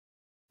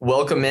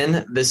Welcome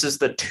in. This is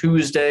the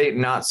Tuesday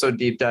Not So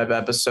Deep Dive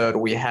episode.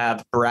 We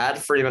have Brad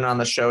Freeman on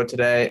the show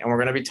today, and we're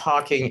going to be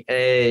talking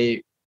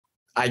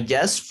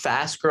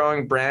fast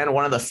growing brand,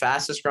 one of the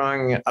fastest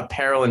growing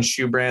apparel and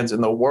shoe brands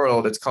in the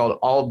world. It's called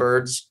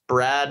Allbirds.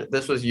 Brad,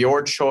 this was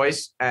your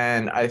choice,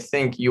 and I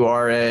think you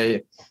are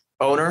a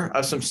owner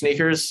of some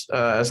sneakers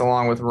as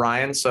along with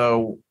Ryan.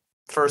 So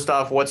first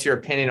off, what's your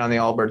opinion on the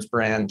Allbirds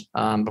brand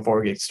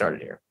before we get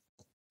started here?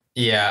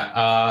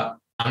 Yeah,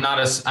 I'm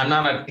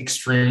not an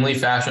extremely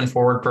fashion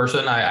forward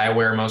person. I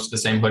wear most of the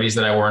same hoodies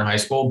that I wore in high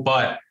school,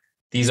 but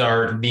these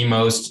are the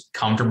most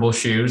comfortable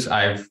shoes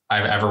I've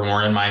ever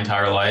worn in my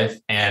entire life.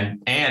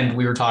 And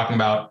we were talking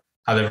about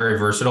how they're very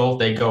versatile.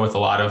 They go with a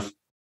lot of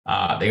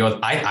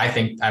I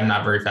think I'm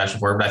not very fashion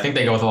forward, but I think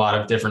they go with a lot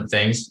of different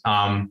things.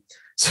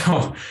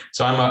 So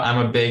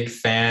I'm a big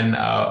fan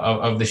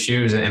of the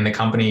shoes, and the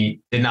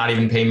company did not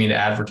even pay me to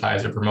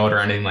advertise or promote or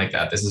anything like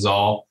that. This is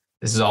all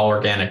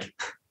organic.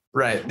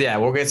 Right. Yeah.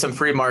 We'll get some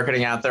free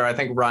marketing out there. I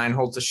think Ryan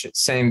holds the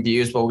same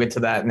views, but we'll get to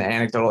that in the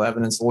anecdotal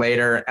evidence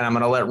later. And I'm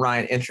going to let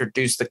Ryan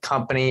introduce the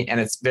company and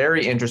its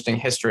very interesting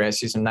history. I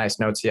see some nice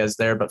notes he has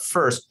there. But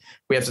first,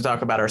 we have to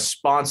talk about our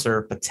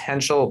sponsor,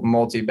 Potential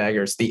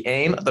Multi-Baggers. The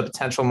aim of the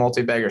Potential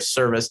Multi-Bagger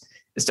service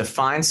is to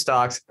find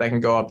stocks that can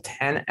go up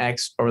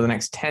 10x over the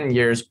next 10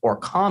 years or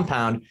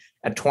compound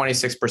at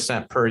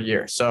 26% per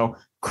year. So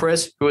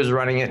Chris, who is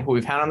running it, who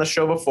we've had on the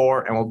show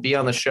before and will be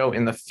on the show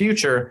in the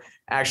future,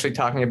 actually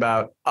talking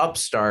about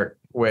Upstart,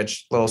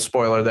 which, little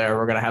spoiler there,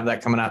 we're going to have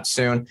that coming out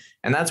soon.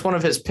 And that's one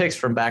of his picks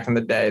from back in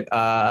the day,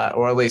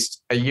 or at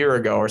least a year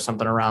ago or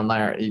something around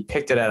there. He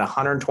picked it at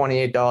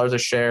 $128 a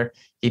share.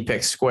 He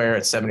picked Square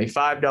at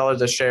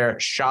 $75 a share.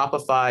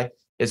 Shopify,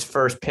 his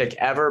first pick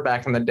ever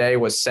back in the day,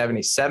 was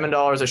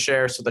 $77 a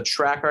share. So the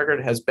track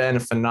record has been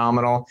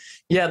phenomenal.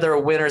 Yeah, there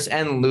are winners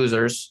and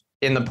losers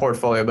in the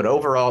portfolio, but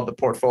overall the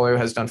portfolio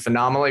has done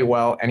phenomenally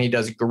well, and he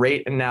does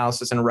great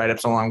analysis and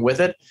write-ups along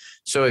with it.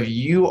 So if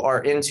you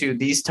are into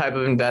these type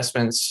of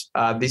investments,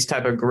 these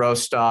type of growth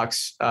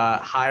stocks,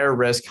 higher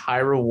risk, high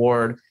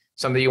reward,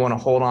 something you want to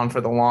hold on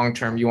for the long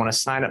term, you want to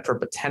sign up for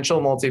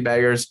Potential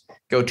Multi-Baggers,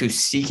 go to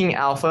Seeking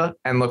Alpha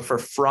and look for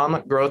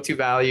From Growth to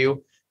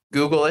Value,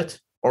 Google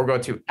it, or go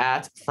to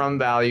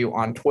 @FromValue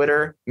on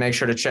Twitter. Make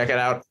sure to check it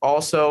out.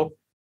 Also,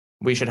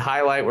 we should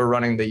highlight we're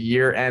running the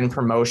year-end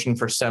promotion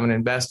for 7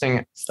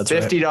 Investing. That's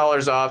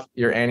 $50 off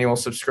your annual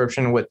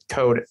subscription with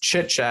code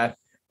ChitChat.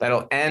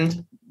 That'll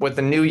end with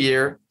the new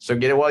year, so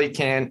get it while you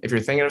can. If you're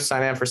thinking of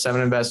signing up for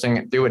 7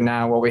 Investing, do it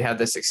now while we have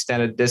this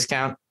extended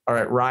discount. All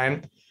right,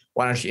 Ryan,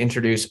 why don't you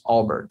introduce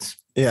Allbirds?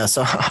 Yeah,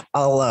 so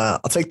I'll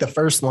take the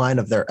first line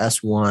of their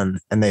S1,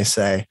 and they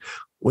say,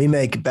 "We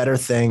make better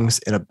things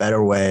in a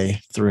better way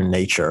through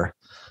nature."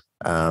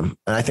 And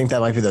I think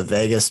that might be the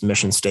vaguest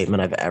mission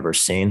statement I've ever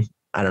seen.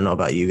 I don't know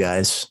about you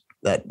guys.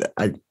 That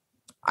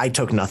I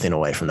took nothing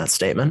away from that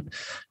statement.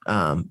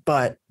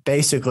 But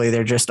basically,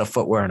 they're just a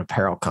footwear and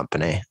apparel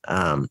company.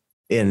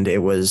 And it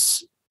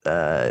was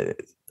the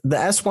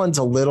S1's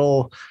a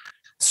little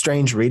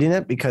strange reading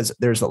it because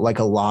there's like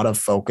a lot of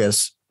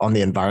focus on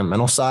the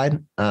environmental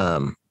side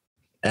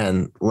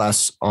and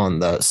less on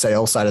the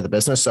sales side of the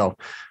business. So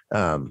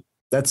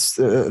that's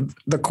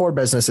the core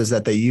business is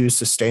that they use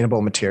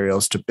sustainable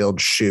materials to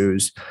build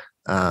shoes.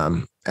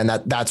 And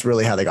that's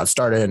really how they got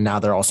started. And now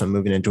they're also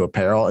moving into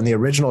apparel. And the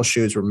original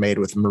shoes were made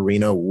with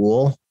merino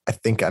wool. I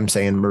think I'm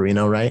saying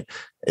merino, right?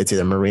 It's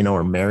either merino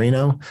or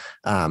merino.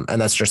 And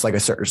that's just like a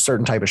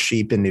certain type of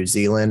sheep in New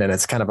Zealand. And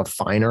it's kind of a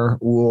finer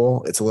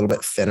wool. It's a little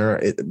bit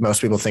thinner.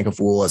 Most people think of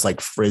wool as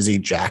like frizzy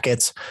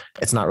jackets.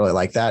 It's not really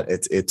like that.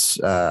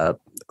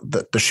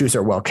 The shoes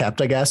are well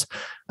kept, I guess.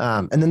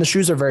 And then the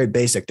shoes are very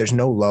basic. There's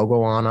no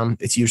logo on them.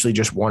 It's usually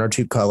just 1 or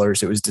 2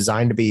 colors. It was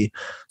designed to be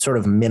sort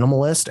of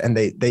minimalist. And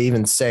they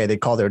even say they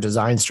call their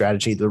design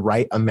strategy the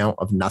right amount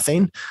of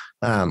nothing.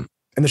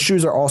 And the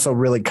shoes are also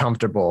really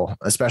comfortable,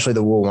 especially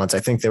the wool ones. I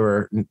think they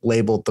were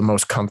labeled the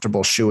most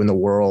comfortable shoe in the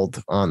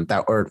world on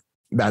that,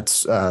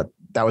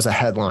 that was a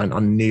headline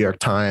on New York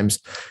Times.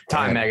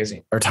 Time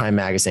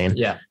Magazine.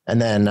 Yeah.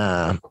 And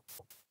then,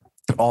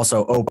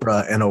 also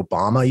Oprah and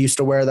Obama used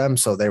to wear them.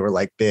 So they were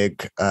like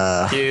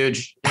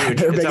huge.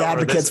 They're big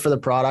advocates for the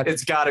product.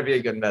 It's gotta be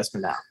a good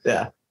investment now.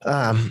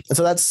 Yeah.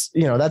 So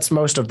that's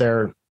most of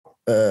their,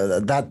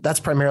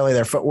 that's primarily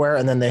their footwear.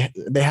 And then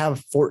they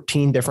have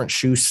 14 different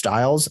shoe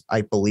styles.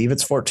 I believe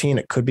it's 14.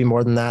 It could be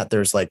more than that.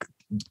 There's like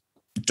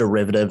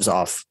derivatives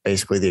off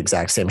basically the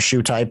exact same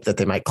shoe type that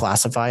they might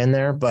classify in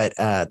there. But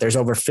there's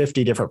over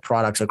 50 different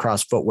products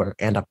across footwear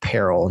and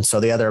apparel. And so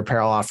the other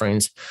apparel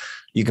offerings,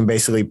 you can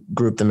basically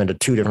group them into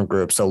 2 different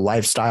groups. So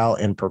lifestyle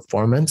and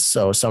performance.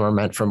 So some are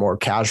meant for more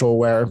casual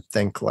wear.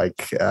 Think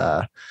like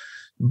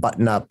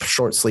button up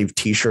short sleeve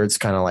t-shirts,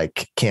 kind of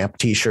like camp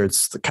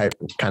t-shirts, the kind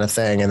of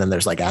thing. And then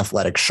there's like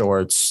athletic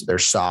shorts,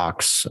 there's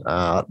socks.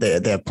 They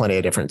have plenty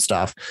of different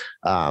stuff.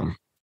 And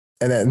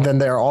then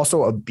they're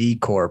also a B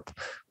Corp,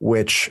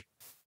 which,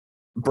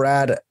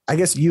 Brad, I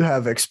guess you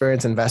have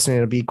experience investing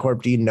in a B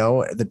Corp. Do you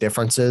know the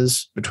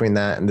differences between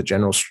that and the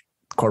general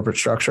corporate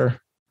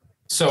structure?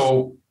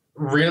 So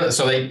Really,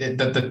 so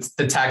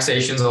the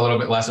taxation is a little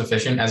bit less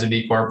efficient as a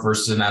B Corp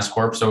versus an S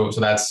Corp. So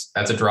that's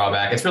a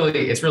drawback. It's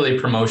really a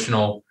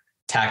promotional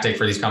tactic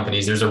for these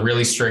companies. There's a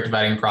really strict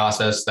vetting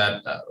process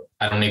that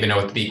I don't even know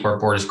what the B Corp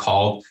board is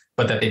called,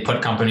 but that they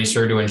put companies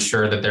through to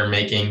ensure that they're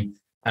making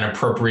an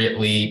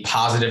appropriately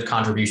positive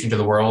contribution to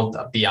the world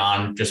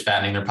beyond just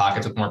fattening their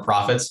pockets with more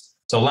profits.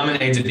 So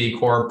Lemonade's a B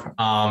Corp.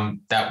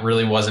 That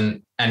really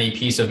wasn't any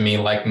piece of me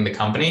liking the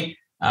company.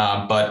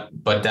 But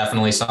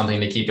definitely something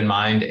to keep in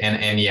mind.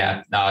 And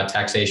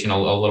taxation a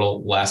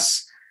little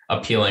less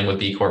appealing with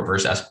B Corp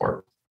versus S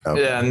Corp.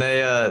 Okay. Yeah, and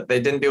they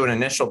didn't do an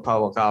initial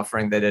public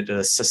offering. They did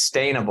a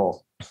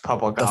sustainable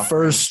public offering. The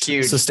first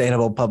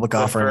sustainable public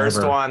offering ever. The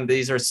first one.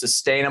 These are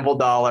sustainable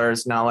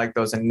dollars, not like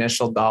those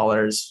initial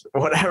dollars,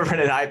 whatever in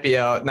an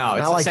IPO. No,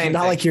 it's the same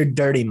thing. Like your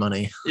dirty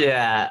money.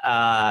 Yeah,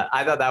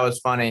 I thought that was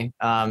funny.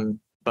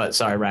 But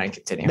sorry, Ryan,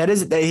 continue.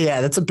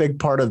 That's a big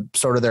part of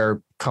sort of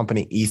their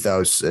company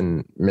ethos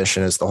and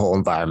mission is the whole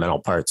environmental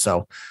part.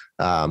 So,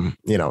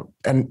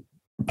 and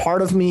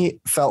part of me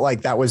felt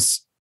like that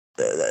was,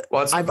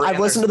 I've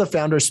listened to the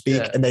founders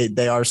speak and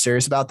they are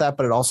serious about that,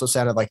 but it also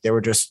sounded like they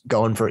were just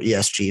going for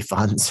ESG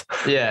funds.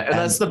 Yeah. And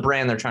that's the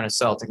brand they're trying to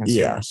sell to consumers.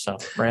 Yeah. So,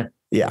 right.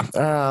 Yeah.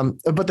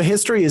 But the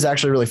history is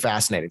actually really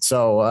fascinating.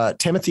 So,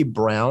 Timothy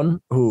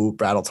Brown, who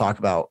Brad will talk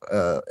about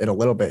in a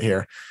little bit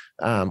here,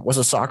 was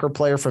a soccer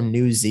player from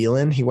New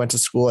Zealand. He went to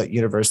school at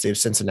University of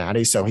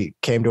Cincinnati. So he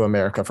came to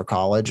America for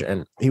college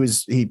and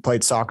he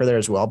played soccer there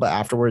as well. But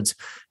afterwards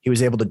he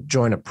was able to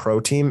join a pro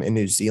team in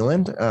New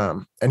Zealand.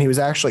 And he was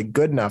actually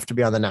good enough to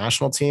be on the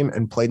national team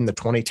and played in the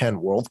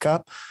 2010 World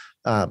Cup.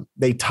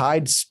 They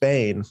tied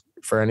Spain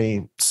for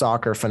any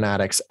soccer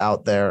fanatics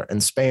out there,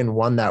 and Spain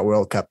won that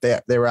World Cup.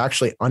 They were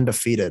actually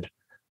undefeated.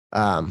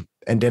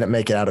 And didn't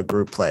make it out of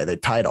group play. They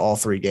tied all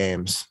 3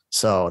 games.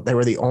 So they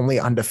were the only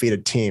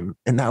undefeated team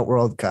in that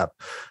World Cup.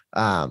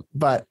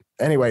 But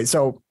anyway,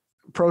 so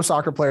pro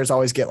soccer players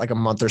always get like a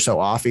month or so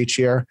off each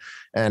year.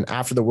 And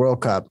after the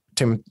World Cup,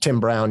 Tim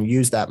Brown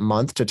used that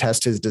month to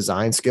test his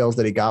design skills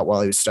that he got while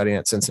he was studying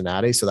at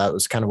Cincinnati. So that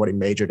was kind of what he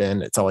majored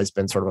in. It's always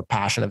been sort of a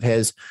passion of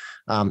his.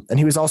 And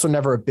he was also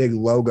never a big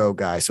logo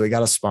guy. So he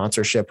got a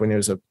sponsorship when he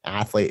was an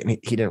athlete, and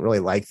he didn't really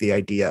like the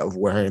idea of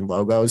wearing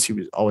logos. He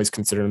was always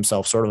considered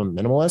himself sort of a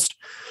minimalist.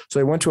 So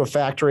he went to a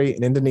factory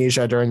in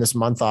Indonesia during this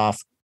month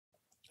off,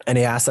 and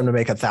he asked them to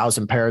make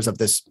 1,000 pairs of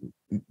this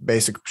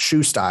basic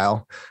shoe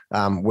style,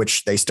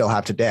 which they still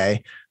have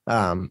today.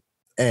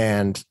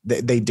 And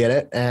they did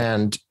it.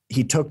 And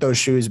he took those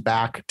shoes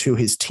back to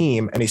his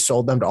team and he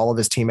sold them to all of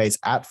his teammates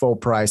at full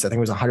price. I think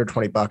it was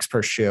 $120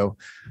 per shoe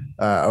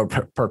or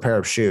per pair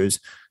of shoes.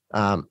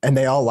 And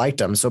they all liked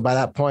them. So by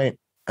that point,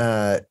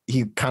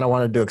 he kind of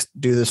wanted to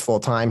do this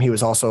full time. He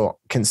was also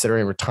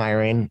considering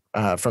retiring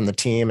from the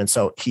team. And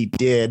so he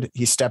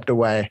stepped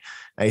away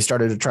and he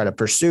started to try to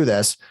pursue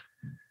this.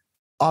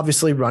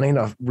 Obviously, running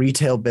a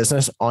retail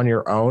business on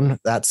your own,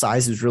 that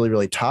size is really,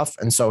 really tough.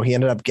 And so he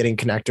ended up getting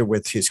connected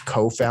with his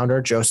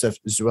co-founder, Joseph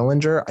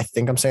Zwillinger. I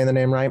think I'm saying the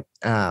name right,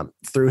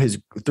 through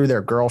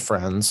their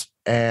girlfriends.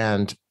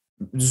 And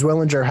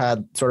Zwillinger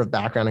had sort of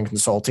background in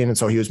consulting. And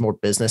so he was more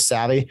business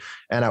savvy.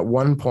 And at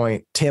one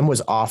point, Tim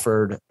was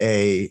offered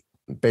a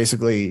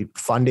basically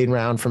funding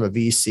round from a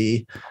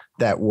VC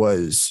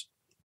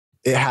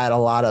it had a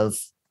lot of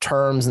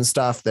terms and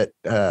stuff that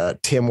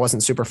Tim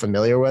wasn't super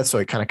familiar with. So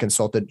he kind of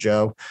consulted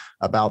Joe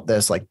about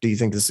this. Like, do you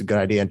think this is a good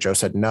idea? And Joe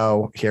said,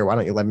 no, here, why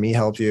don't you let me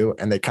help you?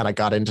 And they kind of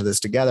got into this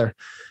together.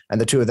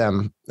 And the two of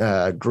them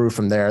grew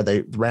from there.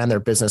 They ran their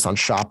business on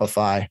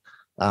Shopify.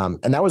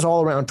 And that was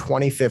all around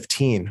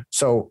 2015.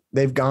 So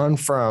they've gone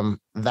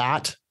from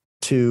that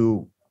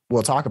to,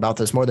 we'll talk about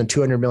this, more than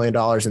 $200 million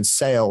in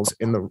sales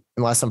in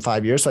less than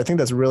 5 years. So I think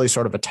that's really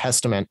sort of a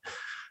testament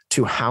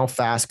to how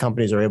fast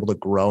companies are able to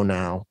grow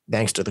now,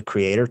 thanks to the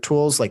creator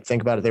tools. Like,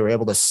 think about it. They were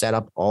able to set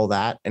up all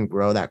that and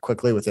grow that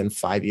quickly within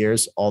 5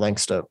 years, all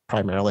thanks to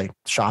primarily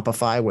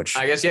Shopify, which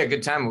I guess,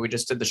 good time. We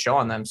just did the show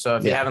on them. So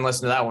if you haven't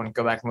listened to that one,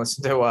 go back and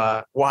listen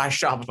to why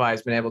Shopify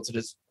has been able to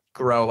just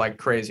grow like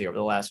crazy over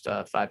the last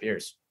 5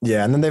 years.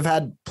 Yeah. And then they've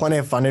had plenty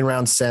of funding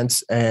rounds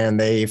since, and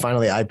they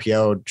finally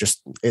IPO'd.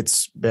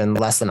 It's been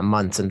less than a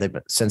month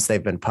since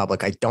they've been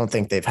public. I don't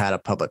think they've had a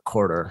public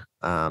quarter.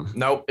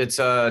 Nope. It's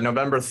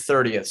November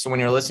 30th. So when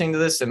you're listening to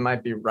this, it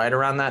might be right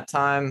around that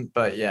time,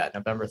 but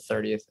November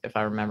 30th, if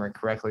I remember it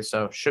correctly.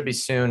 So should be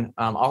soon.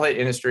 I'll hit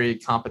industry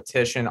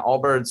competition.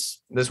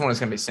 Allbirds. This one is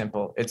going to be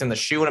simple. It's in the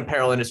shoe and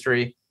apparel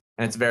industry,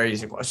 and it's very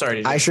easy.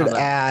 Sorry. I should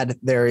add,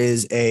 there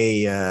is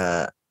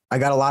I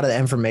got a lot of the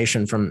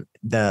information from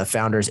the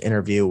founder's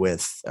interview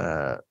with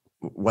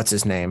what's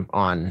his name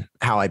on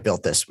how I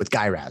built this with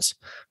Guy Raz.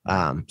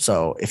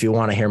 So if you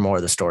want to hear more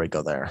of the story,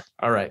 go there.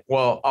 All right.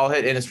 Well, I'll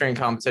hit industry and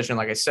competition.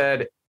 Like I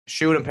said,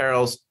 shoe and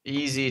apparel's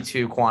easy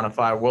to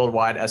quantify.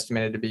 Worldwide,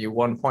 estimated to be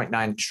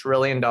 $1.9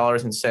 trillion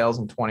in sales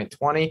in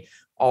 2020.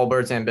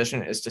 Allbirds'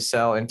 ambition is to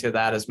sell into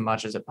that as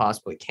much as it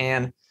possibly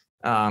can.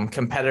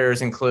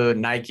 Competitors include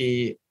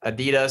Nike,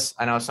 Adidas.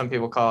 I know some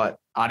people call it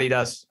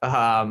Adidas,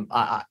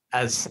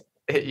 as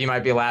You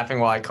might be laughing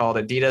while I call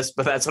it Adidas,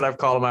 but that's what I've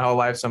called it my whole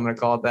life. So I'm going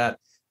to call it that.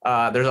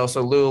 There's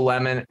also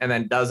Lululemon, and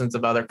then dozens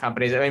of other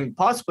companies. I mean,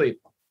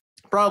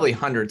 probably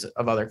hundreds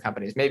of other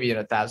companies, maybe in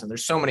 1,000.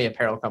 There's so many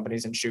apparel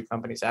companies and shoe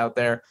companies out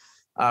there.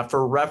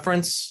 For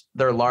reference,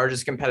 their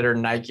largest competitor,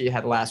 Nike,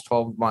 had last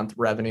 12-month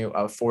revenue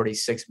of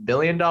 $46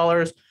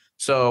 billion.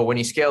 So when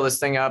you scale this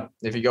thing up,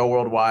 if you go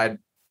worldwide,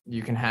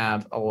 you can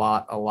have a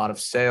lot of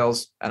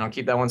sales. And I'll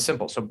keep that one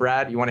simple. So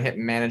Brad, you want to hit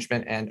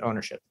management and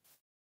ownership?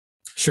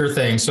 Sure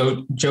thing.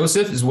 So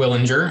Joseph is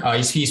Willinger.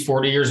 He's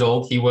 40 years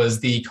old. He was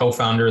the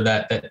co-founder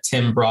that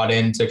Tim brought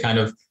in to kind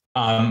of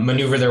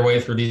maneuver their way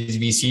through these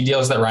VC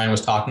deals that Ryan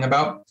was talking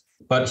about.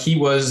 But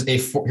he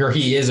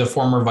is a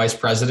former vice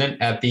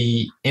president at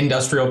the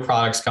industrial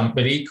products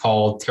company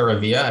called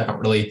Terravia. I don't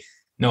really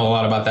know a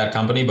lot about that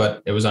company,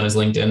 but it was on his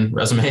LinkedIn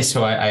resume,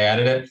 so I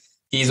added it.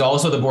 He's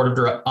also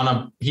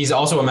he's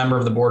also a member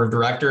of the board of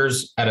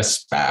directors at a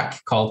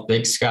SPAC called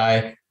Big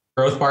Sky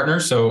Growth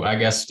Partners. So I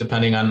guess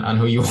depending on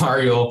who you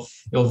are, you'll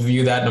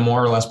view that in a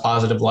more or less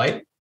positive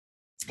light.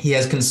 He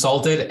has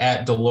consulted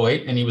at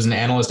Deloitte, and he was an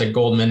analyst at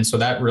Goldman. So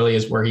that really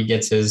is where he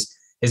gets his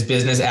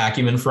business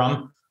acumen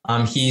from.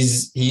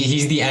 He's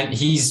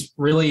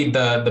really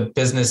the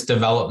business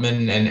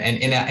development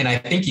and I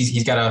think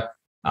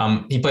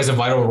he plays a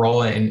vital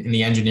role in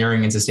the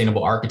engineering and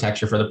sustainable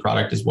architecture for the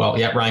product as well.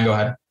 Yeah, Ryan, go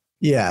ahead.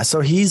 Yeah. So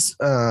he's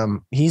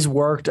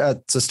worked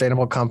at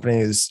sustainable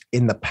companies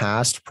in the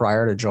past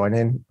prior to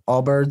joining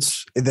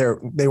Allbirds.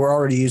 They were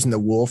already using the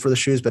wool for the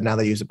shoes, but now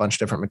they use a bunch of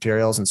different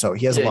materials. And so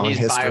he has a long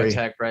history.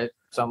 Biotech, right?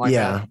 Something like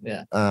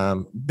that. Yeah.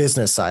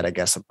 Business side, I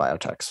guess, of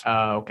biotechs.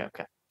 Oh, okay.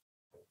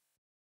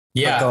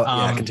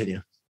 Yeah.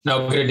 Continue.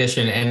 No, good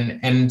addition.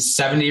 And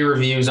 70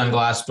 reviews on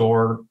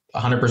Glassdoor,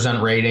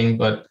 100% rating,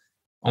 but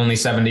only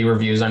 70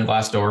 reviews on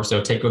Glassdoor.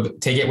 So take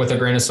it with a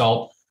grain of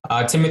salt.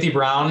 Timothy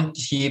Brown,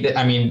 he's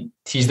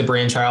the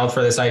brainchild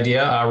for this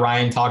idea.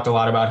 Ryan talked a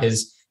lot about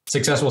his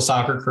successful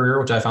soccer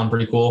career, which I found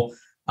pretty cool.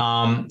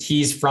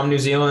 He's from New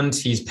Zealand.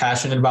 He's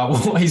passionate about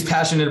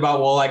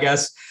wool, I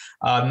guess.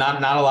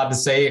 Not a lot to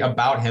say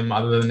about him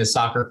other than his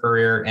soccer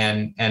career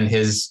and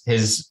his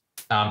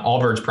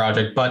Allbirds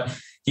project, but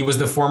he was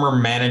the former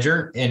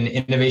manager in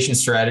innovation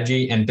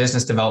strategy and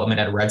business development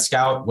at Red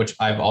Scout, which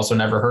I've also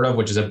never heard of,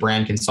 which is a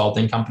brand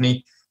consulting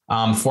company.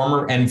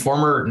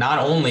 Former, not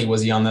only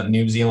was he on the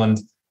New Zealand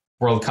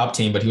World Cup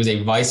team, but he was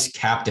a vice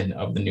captain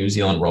of the New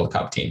Zealand World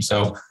Cup team.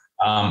 So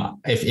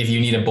if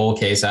you need a bull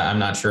case, I'm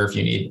not sure if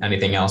you need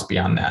anything else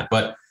beyond that,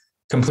 but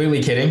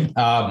completely kidding.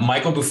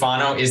 Michael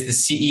Bufano is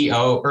the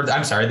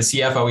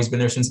CFO. He's been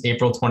there since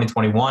April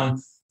 2021.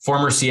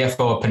 Former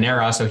CFO of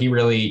Panera. So he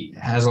really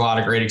has a lot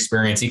of great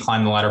experience. He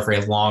climbed the ladder for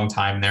a long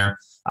time there.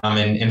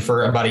 And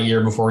for about a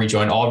year before he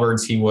joined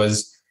Allbirds, he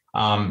was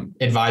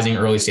advising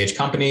early stage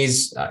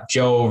companies.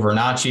 Joe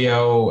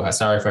Vernaccio,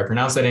 sorry if I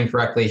pronounced that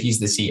incorrectly. He's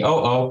the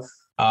COO,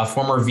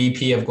 former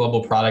VP of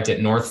global product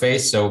at North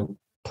Face. So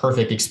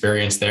perfect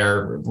experience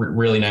there.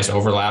 Really nice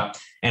overlap.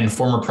 And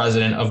former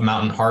president of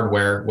Mountain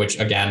Hardware, which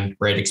again,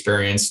 great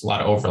experience, a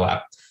lot of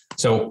overlap.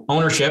 So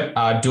ownership,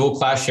 dual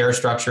class share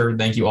structure.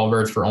 Thank you,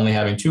 Allbirds, for only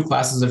having 2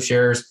 classes of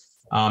shares.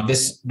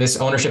 This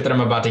ownership that I'm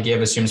about to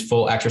give assumes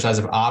full exercise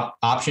of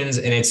options,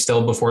 and it's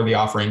still before the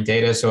offering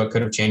data. So it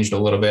could have changed a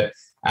little bit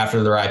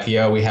after their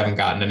IPO. We haven't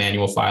gotten an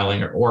annual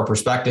filing or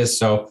prospectus.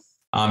 So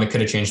it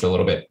could have changed a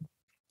little bit.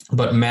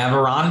 But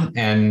Maveron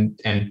and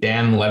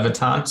Dan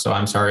Levitan, so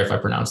I'm sorry if I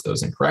pronounced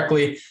those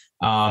incorrectly,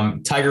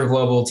 Tiger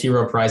Global, T.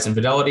 Rowe Price, and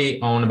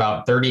Fidelity own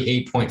about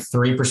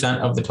 38.3%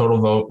 of the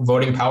total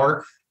voting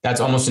power. That's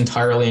almost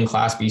entirely in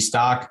Class B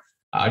stock.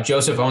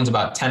 Joseph owns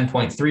about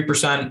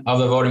 10.3% of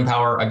the voting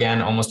power,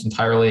 again, almost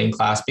entirely in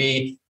Class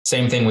B.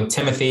 Same thing with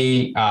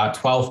Timothy,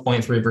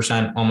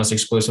 12.3%, almost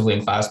exclusively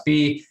in Class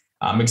B.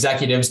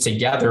 Executives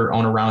together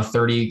own around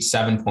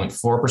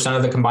 37.4%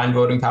 of the combined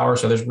voting power.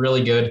 So there's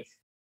really a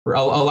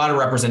lot of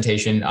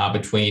representation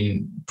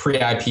between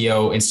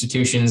pre-IPO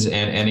institutions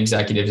and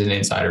executives and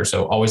insiders.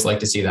 So always like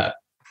to see that.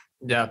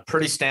 Yeah,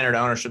 pretty standard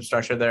ownership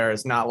structure there.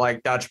 It's not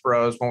like Dutch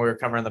Bros when we were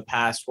covering in the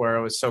past where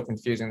it was so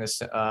confusing.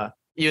 This,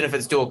 even if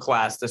it's dual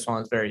class, this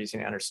one is very easy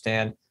to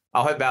understand.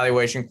 I'll hit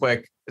valuation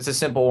quick. It's a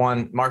simple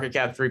one. Market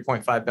cap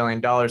 $3.5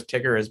 billion.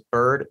 Ticker is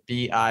BIRD,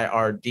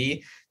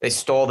 BIRD. They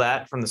stole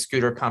that from the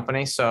scooter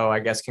company. So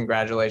I guess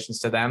congratulations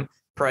to them.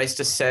 Price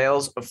to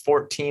sales of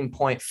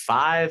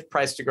 14.5,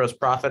 price to gross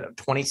profit of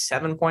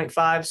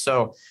 27.5.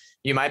 So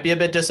you might be a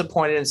bit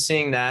disappointed in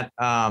seeing that.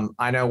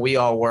 I know we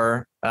all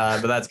were,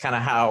 but that's kind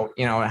of how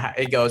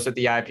it goes with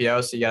the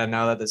IPO. So you got to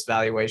know that this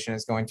valuation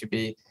is going to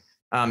be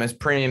as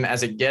premium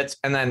as it gets.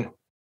 And then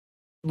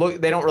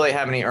look, they don't really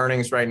have any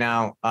earnings right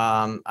now.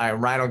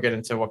 Ryan will get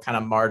into what kind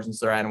of margins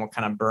they're at and what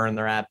kind of burn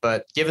they're at.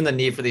 But given the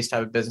need for these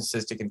type of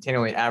businesses to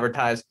continually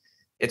advertise,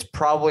 it's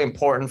probably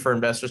important for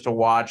investors to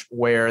watch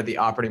where the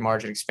operating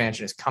margin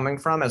expansion is coming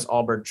from as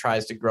Allbirds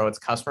tries to grow its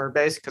customer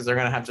base, because they're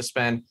going to have to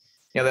spend,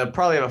 they'll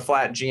probably have a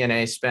flat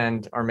G&A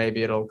spend, or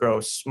maybe it'll grow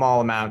a small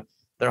amount.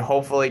 They're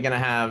hopefully going to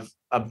have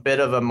a bit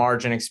of a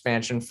margin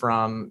expansion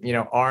from,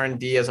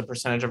 R&D as a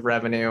percentage of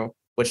revenue,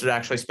 which they're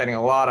actually spending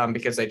a lot on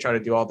because they try to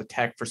do all the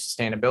tech for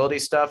sustainability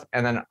stuff.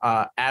 And then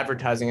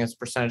advertising as a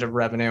percentage of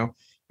revenue,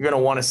 you're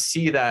going to want to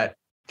see that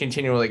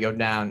continually go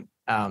down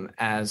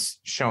as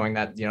showing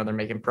that, they're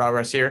making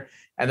progress here.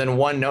 And then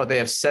one note, they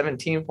have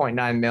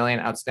 17.9 million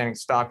outstanding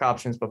stock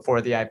options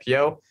before the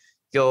IPO.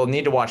 You'll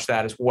need to watch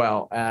that as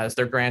well, as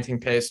their granting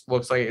pace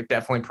looks like it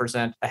definitely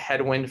present a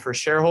headwind for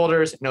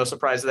shareholders. No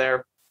surprise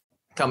there.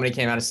 Company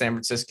came out of San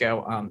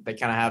Francisco. They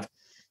kind of have,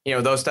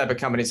 those type of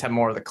companies have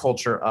more of the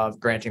culture of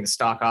granting the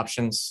stock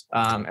options,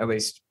 at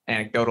least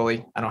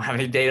anecdotally. I don't have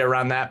any data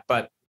around that,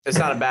 but it's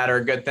not a bad or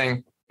a good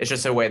thing. It's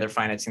just a way they're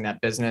financing that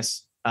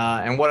business.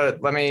 And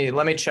let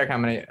me check how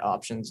many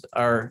options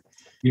are.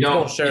 You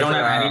don't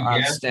have any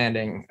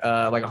outstanding,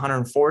 like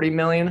 140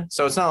 million.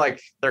 So it's not like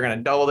they're going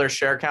to double their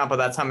share count, but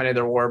that's how many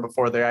there were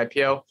before the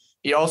IPO.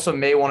 You also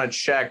may want to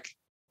check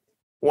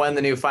when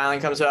the new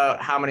filing comes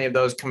out, how many of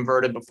those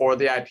converted before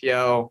the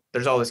IPO.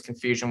 There's all this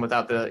confusion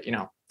without the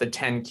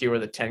 10Q or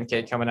the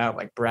 10K coming out,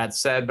 like Brad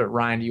said. But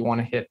Ryan, do you want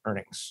to hit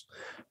earnings?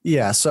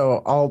 Yeah.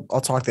 So I'll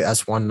talk the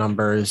S1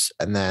 numbers,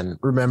 and then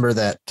remember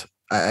that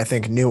I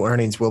think new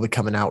earnings will be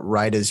coming out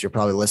right as you're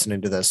probably listening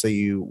to this. So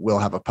you will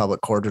have a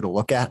public quarter to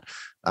look at.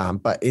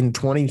 But in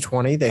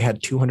 2020, they had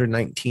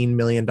 $219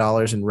 million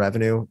in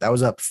revenue. That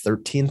was up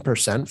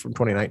 13% from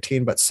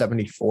 2019, but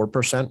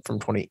 74% from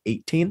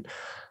 2018.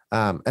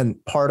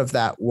 And part of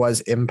that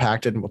was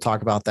impacted, and we'll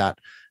talk about that.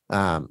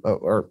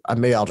 Or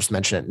maybe I'll just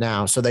mention it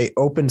now. So they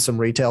opened some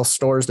retail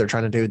stores. They're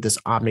trying to do this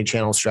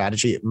omni-channel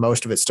strategy.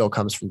 Most of it still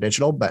comes from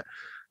digital, but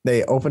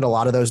they opened a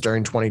lot of those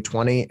during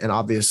 2020. And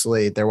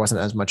obviously there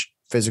wasn't as much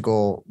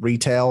physical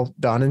retail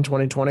done in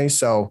 2020.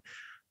 So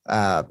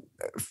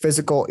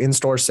physical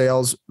in-store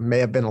sales may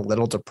have been a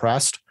little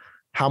depressed.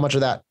 How much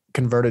of that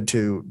converted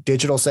to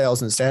digital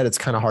sales instead, it's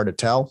kind of hard to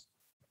tell.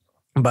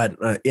 But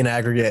in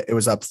aggregate, it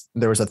was up.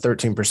 There was a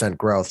 13%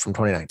 growth from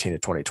 2019 to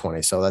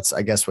 2020. So that's,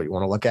 I guess, what you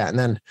want to look at. And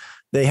then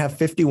they have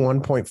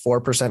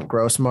 51.4%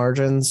 gross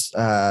margins.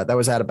 That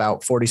was at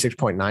about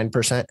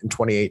 46.9% in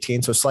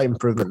 2018. So slight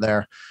improvement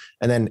there.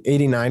 And then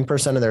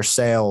 89% of their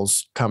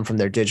sales come from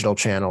their digital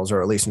channels,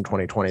 or at least in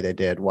 2020 they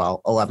did,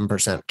 while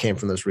 11% came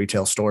from those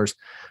retail stores.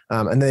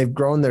 And they've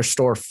grown their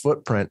store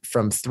footprint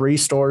from 3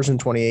 stores in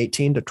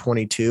 2018 to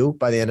 22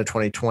 by the end of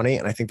 2020.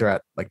 And I think they're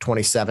at like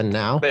 27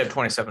 now. They have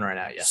 27 right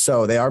now, yeah.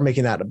 So they are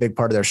making that a big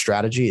part of their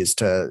strategy, is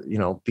to,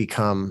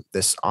 become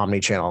this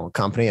omni-channel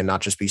company and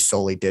not just be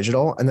solely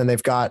digital. And then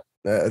they've got,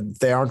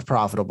 they aren't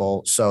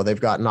profitable. So they've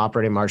got an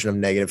operating margin of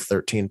negative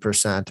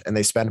 13%, and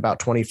they spend about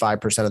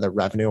 25% of their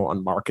revenue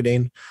on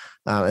marketing.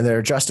 And their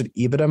adjusted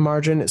EBITDA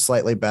margin is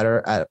slightly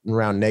better at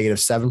around negative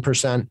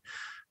 7%.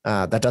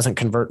 That doesn't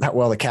convert that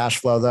well to cash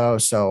flow though.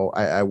 So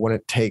I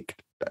wouldn't take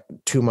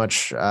too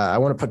much. I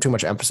wouldn't put too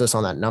much emphasis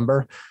on that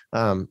number.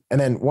 And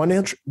then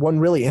one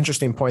really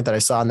interesting point that I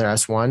saw in their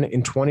S1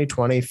 in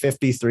 2020,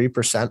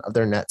 53% of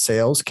their net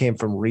sales came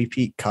from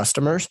repeat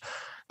customers.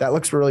 That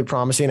looks really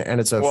promising. And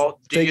it's do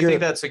you think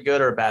that's a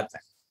good or a bad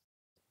thing?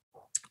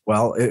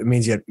 Well, it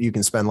means you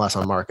can spend less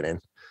on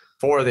marketing.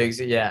 For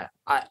the,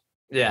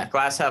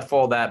 glass half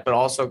full that, but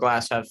also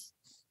glass half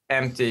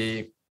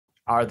empty.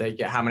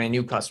 How many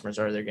new customers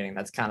are they getting?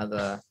 That's kind of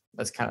the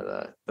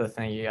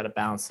thing you got to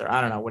balance there. I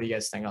don't know. What do you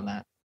guys think on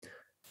that?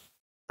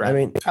 Brad? I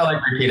mean, I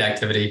like repeat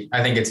activity.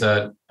 I think it's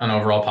an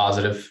overall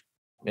positive.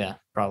 Yeah,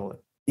 probably.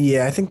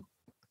 Yeah, if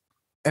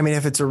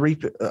it's a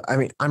repeat,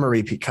 I'm a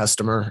repeat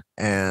customer,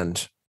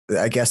 and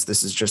I guess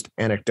this is just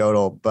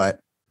anecdotal, but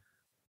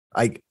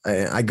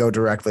I go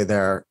directly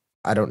there.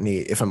 I don't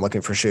need, if I'm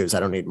looking for shoes,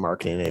 I don't need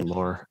marketing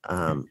anymore.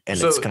 And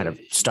so it's kind of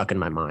stuck in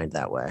my mind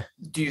that way.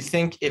 Do you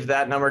think if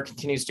that number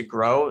continues to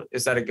grow,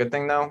 is that a good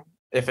thing though?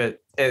 If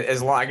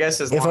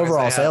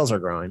overall sales are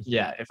growing.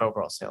 Yeah. If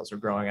overall sales are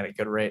growing at a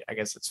good rate, I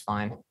guess it's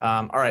fine.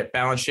 All right.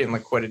 Balance sheet and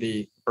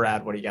liquidity.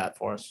 Brad, what do you got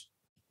for us?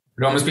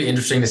 It'd almost be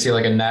interesting to see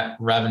like a net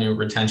revenue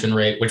retention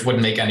rate, which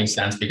wouldn't make any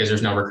sense because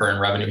there's no recurring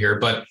revenue here.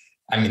 But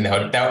I mean,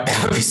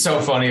 that would be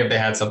so funny if they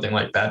had something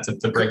like that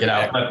to break it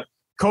out. But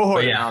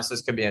cohort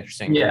analysis could be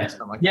interesting. Yeah. That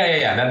would work.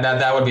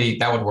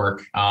 That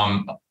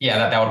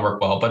would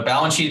work well. But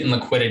balance sheet and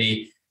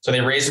liquidity. So they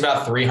raised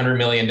about $300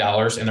 million in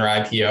their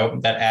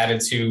IPO. That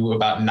added to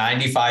about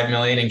 $95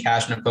 million in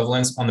cash and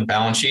equivalents on the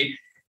balance sheet.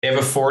 They have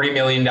a $40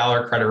 million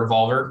credit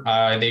revolver.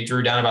 They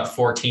drew down about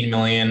 $14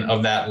 million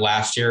of that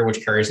last year,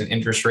 which carries an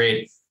interest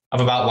rate of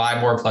about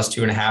LIBOR plus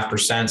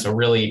 2.5%. So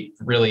really,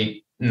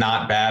 really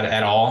not bad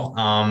at all.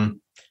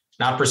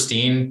 Not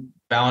pristine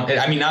balance.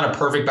 I mean, not a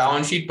perfect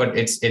balance sheet, but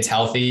it's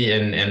healthy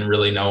and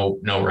really no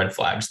red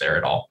flags there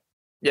at all.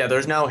 Yeah,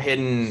 there's no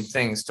hidden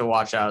things to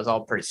watch out. It's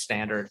all pretty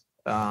standard.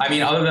 I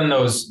mean, other than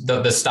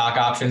the stock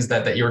options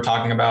that you were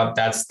talking about,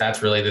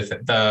 that's really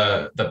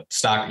the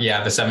stock.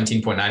 Yeah, the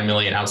 17.9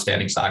 million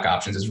outstanding stock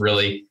options is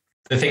really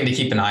the thing to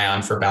keep an eye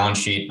on for balance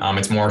sheet.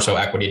 It's more so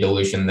equity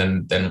dilution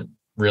than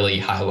really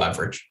high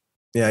leverage.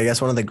 Yeah, I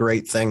guess one of the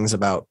great things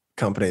about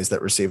companies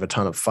that receive a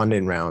ton of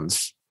funding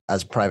rounds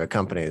as private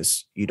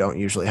companies, you don't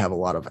usually have a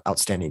lot of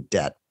outstanding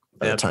debt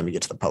by the time you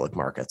get to the public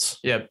markets.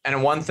 Yep.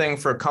 And one thing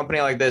for a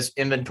company like this,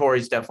 inventory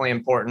is definitely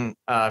important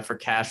for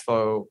cash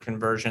flow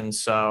conversion.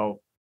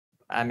 So,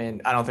 I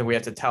mean, I don't think we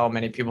have to tell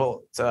many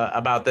people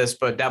about this,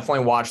 but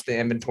definitely watch the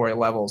inventory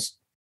levels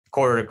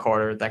quarter to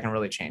quarter. That can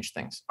really change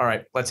things. All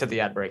right, let's hit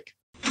the ad break.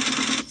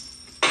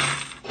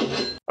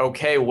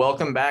 Okay,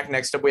 welcome back.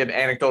 Next up, we have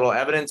anecdotal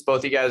evidence. Both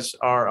of you guys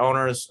are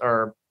owners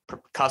or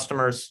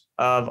customers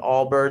of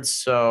Allbirds.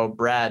 So,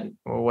 Brad,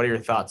 what are your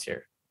thoughts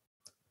here?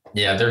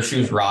 Yeah, their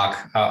shoes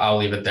rock. I'll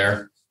leave it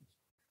there.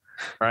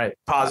 All right,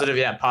 positive.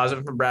 Yeah,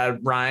 positive from Brad.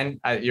 Ryan,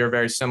 you're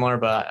very similar,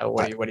 but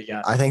what do you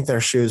got? I think their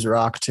shoes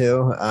rock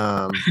too.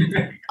 I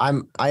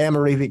am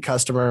a repeat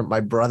customer. My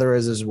brother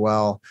is as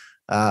well.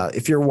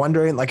 If you're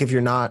wondering, like, if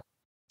you're not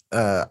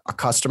a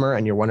customer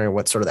and you're wondering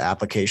what sort of the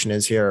application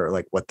is here, or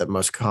like what the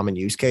most common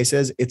use case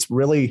is, it's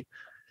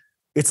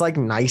like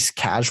nice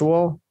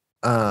casual.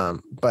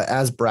 But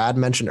as Brad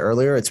mentioned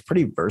earlier, it's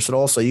pretty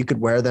versatile. So you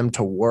could wear them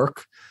to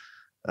work.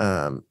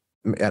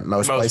 At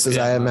most places,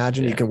 I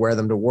imagine you can wear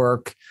them to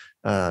work.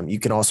 You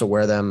can also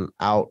wear them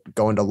out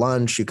going to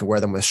lunch. You can wear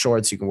them with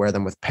shorts. You can wear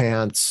them with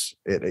pants.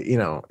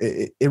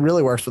 It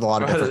really works with a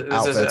lot of different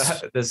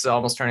outfits. This is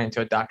almost turning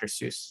into a Dr.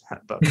 Seuss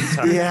book.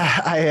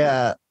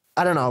 Yeah,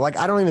 I don't know. Like,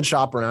 I don't even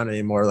shop around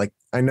anymore. Like,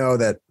 I know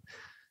that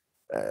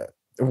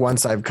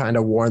once I've kind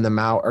of worn them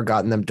out or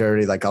gotten them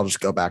dirty, like, I'll just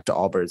go back to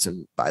Allbirds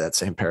and buy that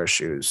same pair of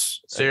shoes.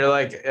 So you're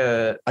like,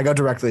 I go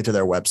directly to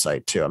their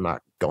website too. I'm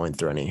not going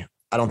through any.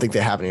 I don't think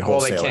they have any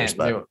wholesalers.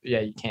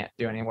 You can't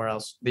do anywhere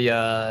else. Do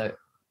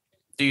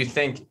you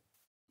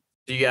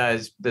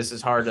guys, this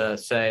is hard to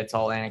say, it's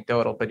all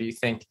anecdotal, but do you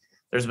think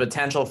there's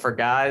potential for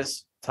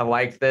guys to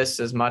like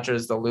this as much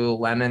as the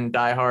Lululemon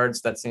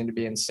diehards that seem to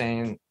be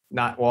insane?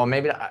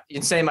 Maybe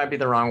insane might be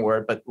the wrong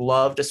word, but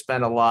love to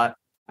spend a lot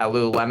at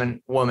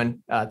Lululemon,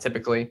 women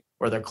typically,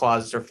 where their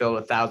closets are filled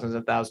with thousands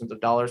and thousands of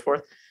dollars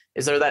worth.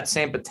 Is there that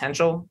same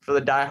potential for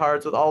the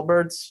diehards with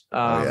Allbirds?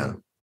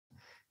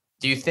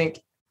 Do you think?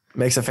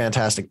 Makes a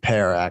fantastic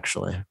pair,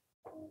 actually.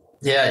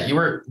 Yeah,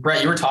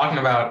 Brett, you were talking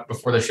about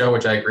before the show,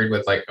 which I agreed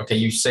with, like, okay,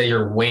 you say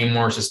you're way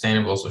more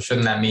sustainable. So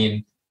shouldn't that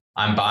mean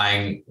I'm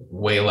buying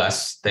way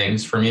less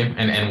things from you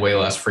and way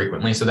less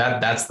frequently? So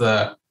that's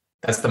the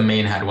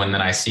main headwind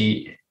that I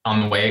see on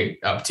the way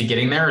up to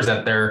getting there, is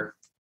that they're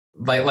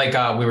what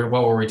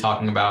were we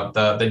talking about?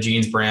 The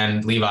jeans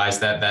brand Levi's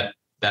that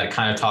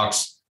kind of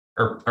talks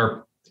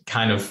or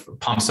kind of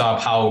pumps up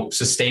how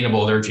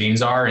sustainable their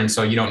jeans are. And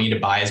so you don't need to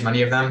buy as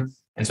many of them.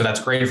 And so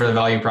that's great for the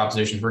value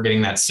proposition for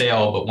getting that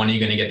sale. But when are you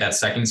going to get that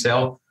second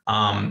sale?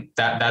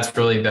 That's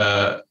really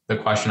the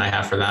question I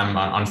have for them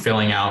on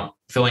filling out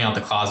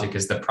the closet,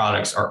 because the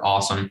products are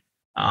awesome.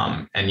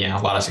 And yeah,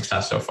 a lot of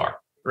success so far.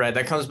 Right.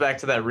 That comes back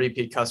to that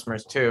repeat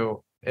customers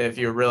too. If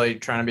you're really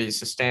trying to be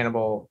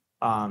sustainable,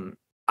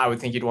 I would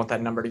think you'd want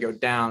that number to go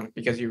down,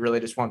 because you really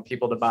just want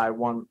people to buy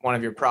one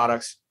of your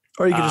products.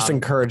 Or you could just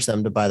encourage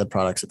them to buy the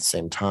products at the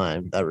same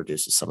time. That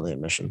reduces some of the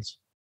emissions.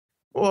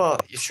 Well,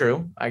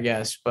 true, I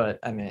guess, but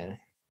I mean,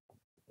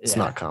 it's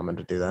not common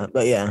to do that,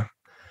 but yeah.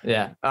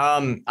 Yeah.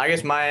 I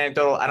guess my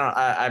anecdotal,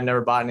 I've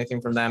never bought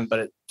anything from them, but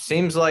it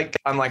seems like,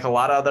 unlike a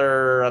lot of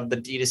other of the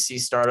D2C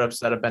startups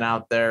that have been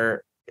out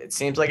there, it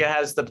seems like it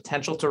has the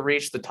potential to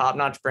reach the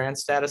top-notch brand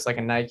status, like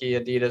a Nike,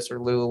 Adidas, or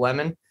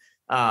Lululemon.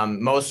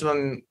 Most of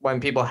them,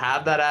 when people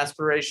have that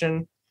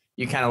aspiration,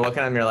 you kind of look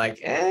at them, you're like,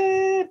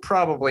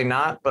 probably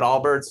not, but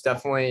Allbirds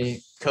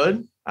definitely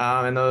could.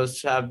 And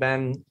those have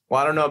been,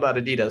 I don't know about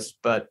Adidas,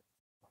 but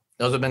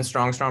those have been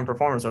strong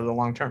performers over the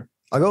long term.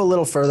 I'll go a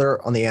little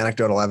further on the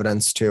anecdotal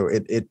evidence too.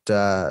 It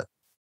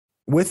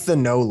with the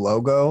no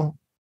logo,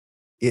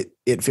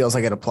 it feels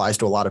like it applies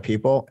to a lot of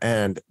people,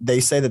 and they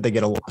say that they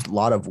get a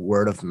lot of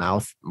word of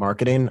mouth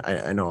marketing.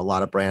 I know a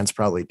lot of brands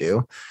probably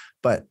do,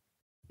 but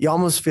you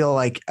almost feel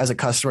like as a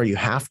customer, you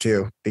have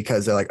to,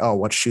 because they're like, oh,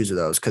 what shoes are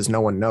those? Because no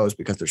one knows,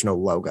 because there's no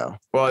logo.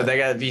 Well, they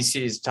got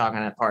VCs talking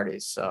at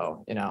parties.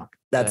 So,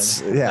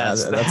 that's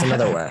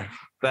another way.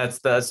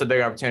 That's a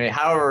big opportunity.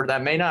 However,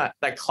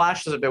 that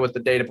clashes a bit with the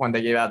data point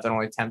they gave out that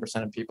only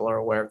 10% of people are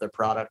aware of their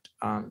product.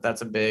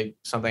 That's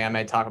something I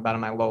may talk about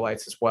in my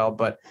lowlights as well,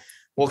 but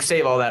we'll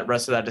save all that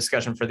rest of that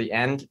discussion for the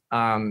end.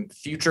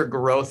 Future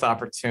growth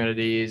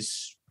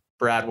opportunities.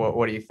 Brad,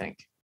 what do you think?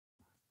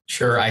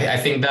 Sure. I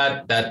think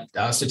that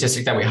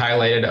statistic that we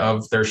highlighted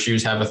of their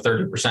shoes have a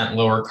 30%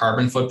 lower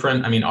carbon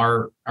footprint. I mean,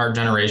 our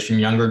generation,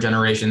 younger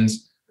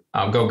generations,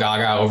 go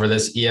gaga over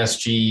this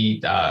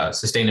ESG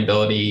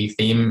sustainability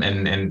theme,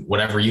 and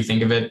whatever you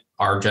think of it,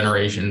 our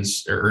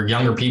generations or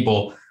younger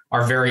people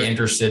are very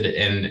interested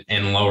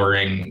in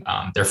lowering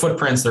their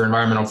footprints, their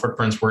environmental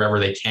footprints, wherever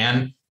they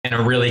can, in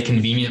a really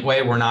convenient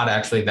way. We're not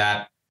actually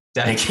that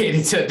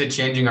dedicated to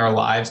changing our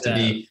lives to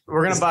be.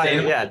 We're going to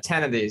buy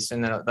 10 of these,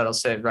 and that'll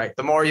save, right?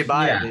 The more you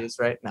buy of these,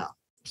 right? No.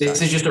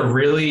 This is just a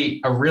really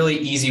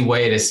easy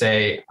way to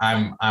say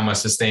I'm a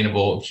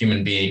sustainable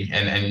human being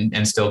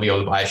and still be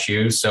able to buy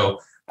shoes. So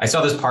I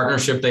saw this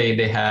partnership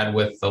they had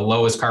with the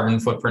lowest carbon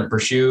footprint per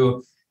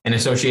shoe in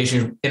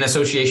association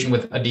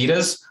with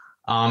Adidas.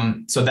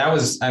 So that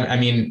was, I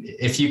mean,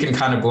 if you can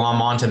kind of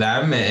glom onto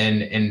them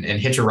and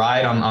hitch a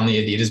ride on the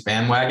Adidas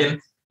bandwagon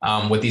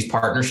with these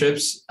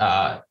partnerships,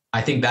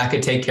 I think that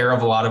could take care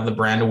of a lot of the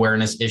brand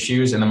awareness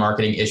issues and the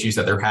marketing issues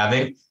that they're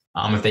having.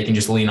 If they can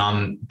just lean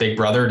on Big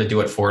Brother to do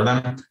it for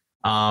them.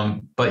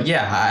 But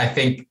yeah, I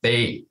think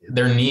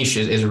their niche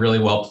is really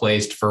well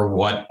placed for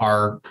what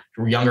our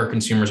younger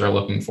consumers are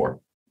looking for.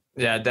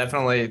 Yeah,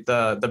 definitely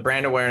the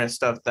brand awareness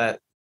stuff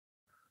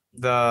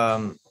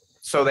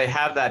so they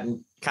have that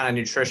kind of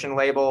nutrition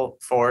label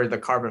for the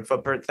carbon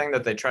footprint thing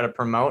that they try to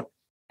promote.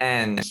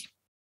 And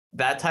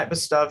that type of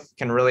stuff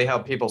can really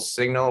help people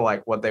signal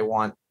like what they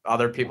want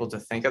other people to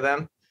think of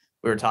them.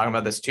 We were talking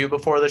about this too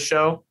before the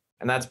show.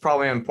 And that's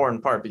probably an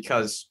important part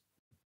because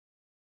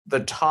the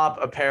top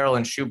apparel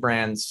and shoe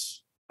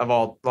brands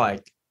of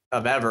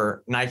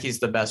ever, Nike's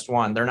the best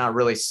one. They're not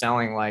really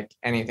selling like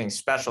anything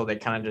special. They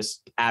kind of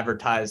just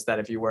advertise that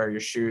if you wear your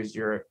shoes,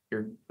 you're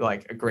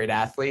like a great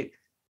athlete,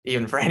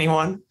 even for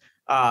anyone.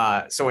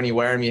 So when you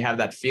wear them, you have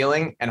that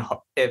feeling. And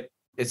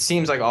it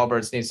seems like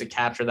Allbirds needs to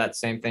capture that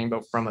same thing,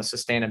 but from a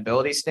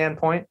sustainability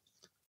standpoint.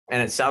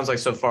 And it sounds like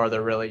so far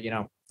they're really,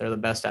 they're the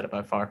best at it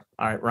by far.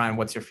 All right, Ryan,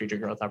 what's your future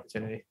growth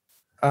opportunity?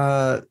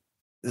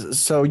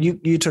 So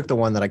you took the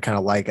one that I kind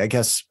of like, I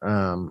guess,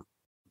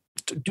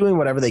 doing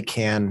whatever they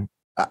can.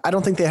 I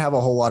don't think they have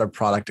a whole lot of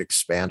product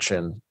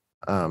expansion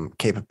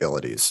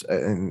capabilities.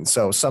 And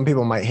so some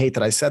people might hate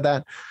that I said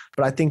that,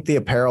 but I think the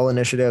apparel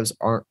initiatives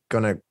aren't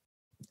going to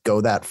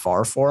go that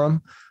far for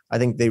them. I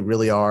think they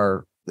really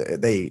are.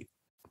 They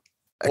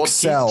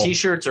excel.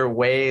 T-shirts are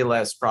way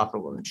less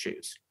profitable than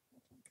shoes.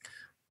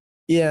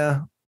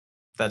 Yeah.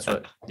 That's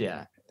what,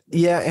 yeah.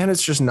 Yeah. And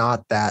it's just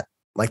not that,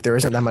 like, there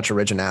isn't that much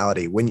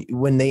originality.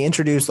 When they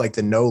introduced like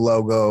the no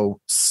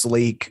logo,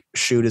 sleek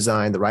shoe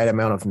design, the right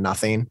amount of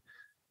nothing,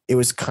 it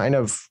was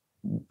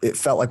it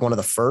felt like one of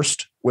the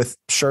first. With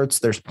shirts,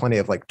 there's plenty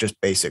of like just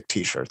basic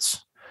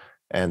T-shirts.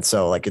 And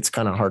so like, it's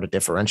kind of hard to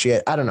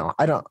differentiate. I don't know.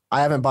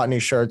 I haven't bought any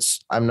shirts.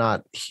 I'm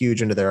not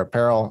huge into their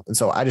apparel. And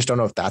so I just don't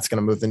know if that's going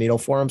to move the needle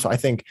for them. So I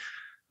think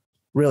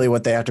really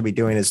what they have to be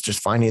doing is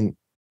just finding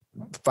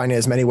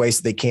as many ways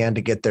that they can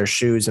to get their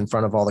shoes in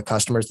front of all the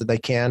customers that they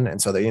can.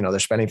 And so they're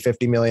spending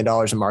 $50 million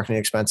in marketing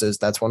expenses.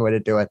 That's one way to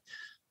do it.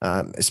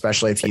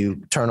 Especially if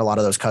you turn a lot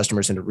of those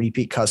customers into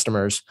repeat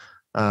customers.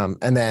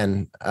 And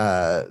then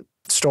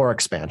store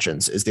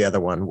expansions is the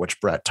other one,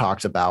 which Brett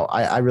talked about.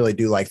 I really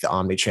do like the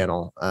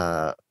omni-channel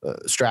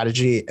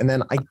strategy. And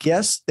then I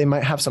guess they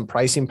might have some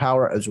pricing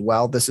power as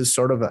well. This is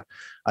sort of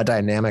a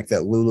dynamic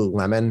that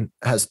Lululemon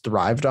has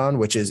thrived on,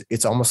 which is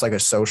it's almost like a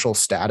social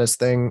status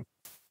thing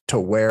to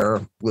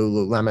wear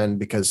Lululemon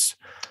because.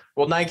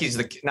 Well, Nike is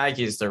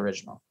the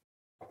original.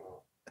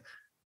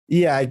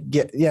 Yeah, I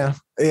get. Yeah.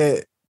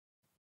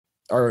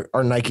 Are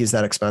Nikes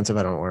that expensive?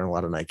 I don't wear a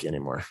lot of Nike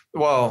anymore.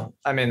 Well,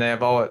 I mean, they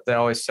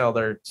always sell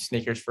their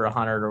sneakers for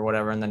 $100 or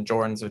whatever, and then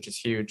Jordans, which is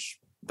huge.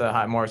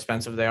 The more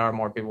expensive they are,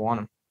 more people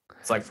want them.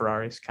 It's like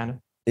Ferraris, kind of.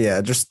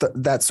 Yeah, just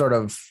that sort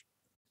of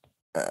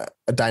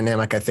a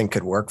dynamic I think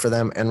could work for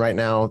them. And right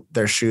now,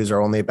 their shoes are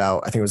only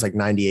about, I think it was like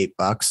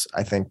 $98.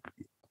 I think.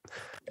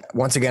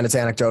 Once again, it's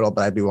anecdotal,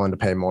 but I'd be willing to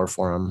pay more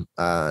for them,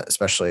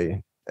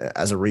 especially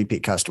as a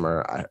repeat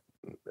customer.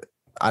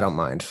 I don't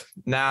mind.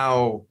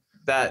 Now,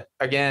 that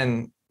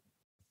again,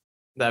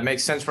 that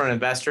makes sense from an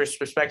investor's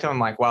perspective. I'm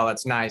like, wow,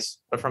 that's nice.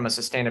 But from a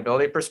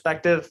sustainability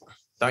perspective,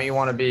 don't you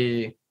want to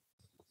be,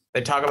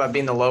 they talk about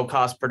being the low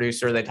cost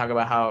producer. They talk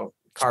about how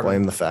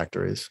blame the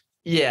factories.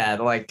 Yeah.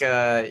 Like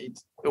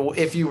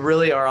if you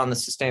really are on the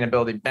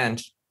sustainability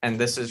bench and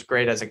this is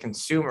great as a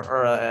consumer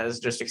or as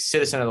just a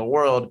citizen of the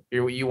world,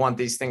 you want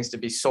these things to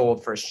be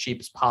sold for as cheap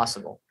as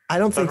possible. I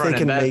don't think they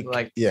can make,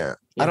 I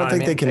don't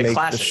think they can make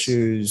the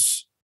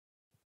shoes.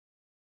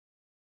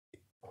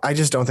 I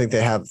just don't think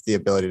they have the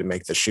ability to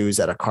make the shoes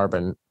at a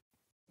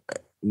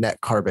net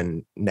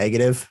carbon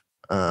negative.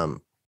 Or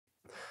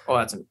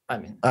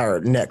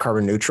net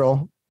carbon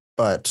neutral.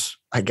 But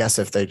I guess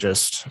if they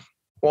just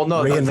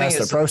reinvest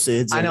the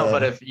proceeds. I know,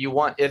 but if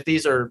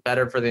these are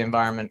better for the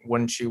environment,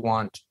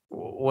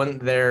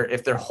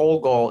 if their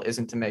whole goal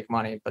isn't to make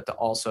money, but to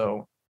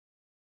also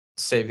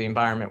save the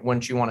environment,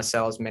 wouldn't you want to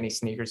sell as many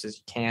sneakers as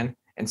you can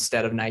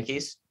instead of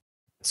Nikes?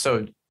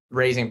 So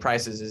raising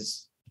prices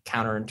is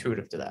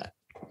counterintuitive to that.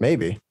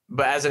 Maybe.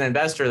 But as an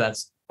investor,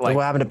 that's like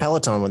what happened to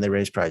Peloton when they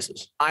raised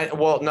prices? I'm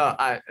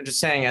just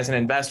saying as an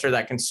investor,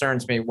 that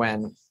concerns me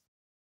when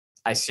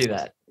I see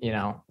that,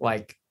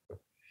 like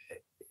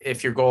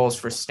if your goal is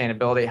for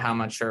sustainability, how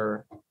much I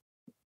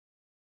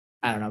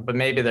don't know, but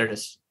maybe they're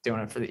just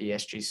doing it for the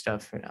ESG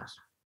stuff. Who knows?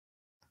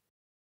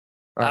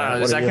 I don't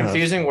know. Is that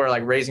confusing where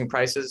like raising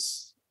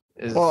prices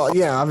is? Well,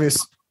 yeah,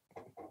 obviously.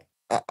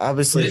 They're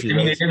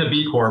in the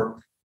B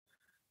Corp.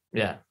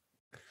 Yeah.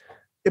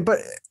 But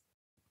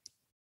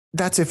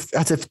that's if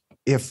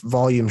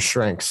volume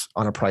shrinks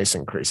on a price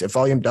increase. If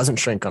volume doesn't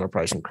shrink on a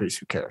price increase,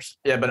 who cares?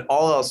 Yeah, but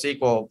all else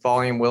equal,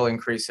 volume will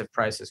increase if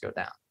prices go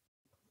down.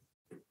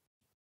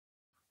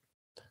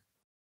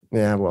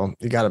 Yeah, well,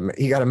 you got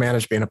to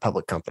manage being a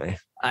public company.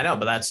 I know,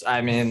 but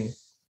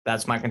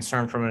That's my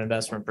concern from an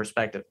investment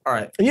perspective. All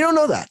right. And you don't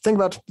know that. Think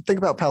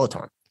about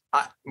Peloton.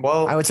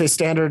 I would say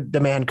standard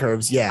demand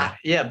curves. Yeah.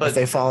 But if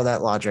they follow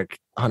that logic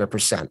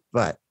 100%,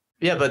 but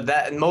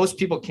that most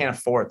people can't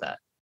afford that.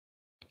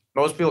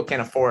 Most people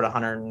can't afford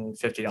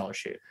 $150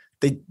 shoe.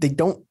 They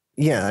don't.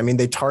 Yeah. I mean,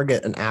 they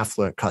target an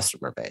affluent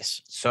customer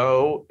base.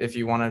 So if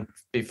you want to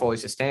be fully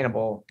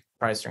sustainable,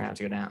 prices are going to have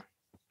to go down.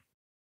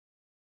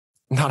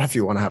 Not if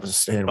you want to have a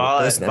sustainable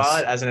business.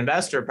 But as an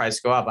investor,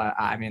 prices go up.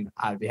 I mean,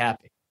 I'd be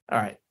happy. All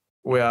right.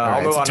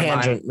 I'll move on to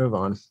tangent. Move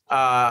on.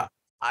 I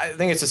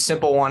think it's a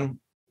simple one.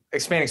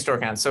 Expanding store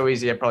count. So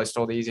easy. I probably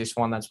stole the easiest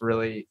one. That's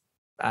really,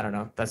 I don't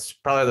know. That's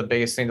probably the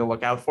biggest thing to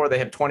look out for. They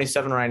have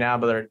 27 right now,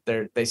 but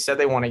they said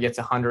they want to get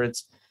to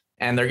hundreds,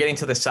 and they're getting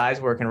to the size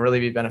where it can really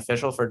be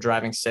beneficial for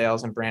driving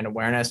sales and brand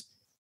awareness.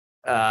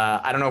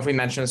 I don't know if we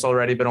mentioned this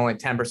already, but only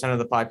 10% of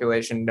the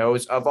population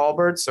knows of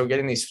Allbirds. So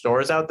getting these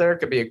stores out there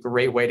could be a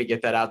great way to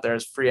get that out there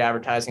as free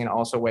advertising and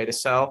also a way to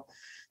sell.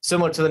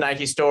 Similar to the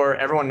Nike store,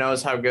 everyone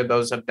knows how good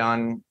those have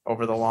done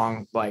over the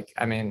long,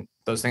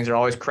 those things are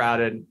always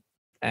crowded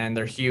and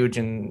they're huge,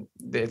 and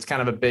it's kind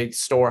of a big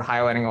store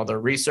highlighting all their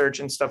research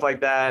and stuff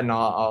like that and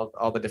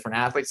all the different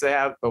athletes they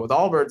have. But with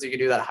Allbirds, you can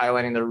do that,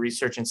 highlighting their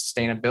research and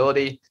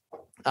sustainability,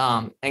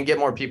 and get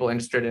more people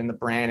interested in the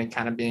brand and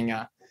kind of being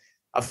a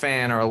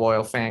fan or a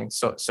loyal fan,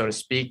 so to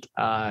speak.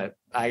 I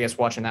guess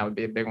watching that would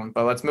be a big one.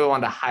 But let's move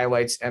on to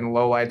highlights and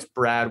lowlights.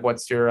 Brad,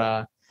 what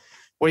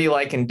do you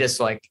like and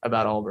dislike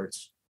about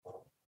Allbirds?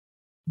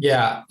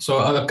 Yeah. So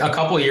a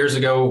couple of years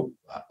ago,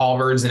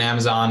 Allbirds and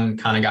Amazon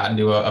kind of got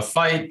into a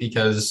fight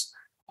because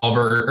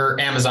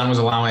Amazon was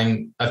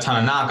allowing a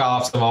ton of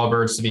knockoffs of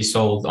Allbirds to be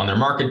sold on their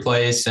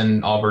marketplace.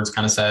 And Allbirds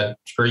kind of said,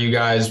 screw you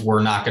guys,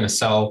 we're not going to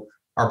sell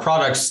our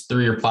products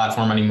through your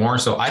platform anymore.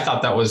 So I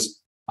thought that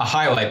was a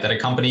highlight, that a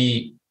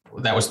company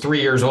that was 3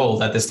 years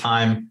old at this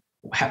time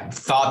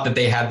thought that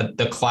they had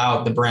the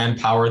clout, the brand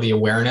power, the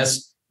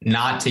awareness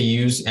not to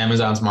use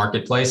Amazon's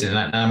marketplace. And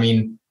I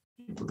mean,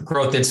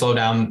 growth did slow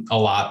down a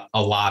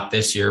lot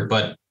this year,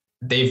 but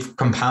they've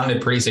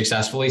compounded pretty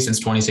successfully since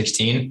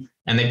 2016,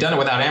 and they've done it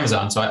without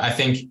Amazon. So I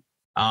think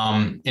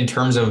in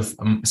terms of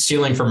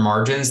ceiling for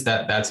margins,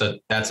 that's a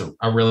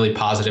really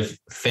positive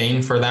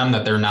thing for them,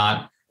 that they're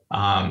not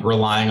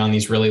relying on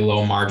these really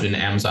low margin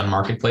Amazon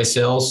marketplace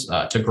sales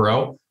to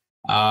grow.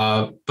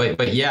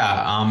 But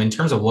yeah, in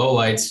terms of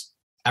lowlights,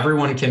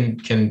 everyone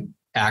can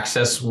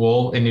access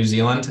wool in New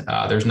Zealand.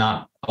 There's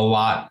not a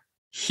lot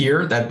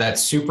here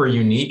that's super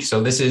unique.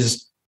 So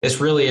this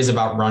really is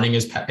about running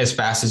as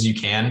fast as you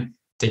can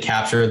to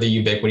capture the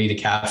ubiquity, to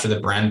capture the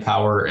brand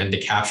power, and to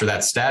capture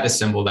that status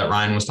symbol that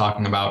Ryan was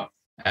talking about,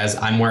 as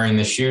I'm wearing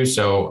this shoe,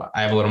 so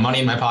I have a little money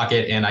in my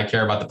pocket and I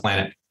care about the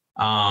planet.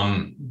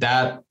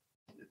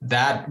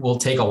 That will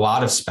take a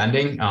lot of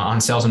spending on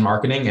sales and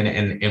marketing,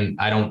 and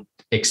I don't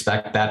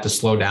expect that to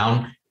slow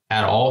down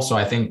at all. So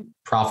I think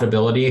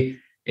profitability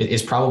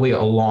is probably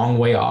a long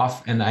way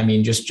off. And I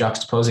mean, just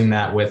juxtaposing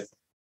that with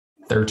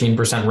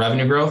 13%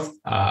 revenue growth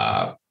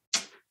and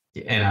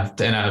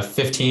a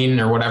 15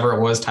 or whatever it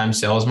was times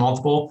sales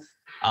multiple.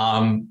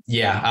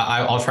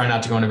 I'll try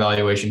not to go into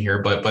valuation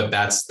here, but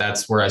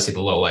that's where I see the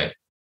low light.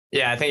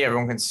 Yeah, I think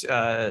everyone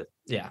can.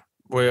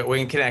 We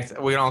can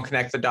connect. We don't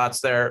connect the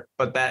dots there,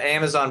 but that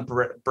Amazon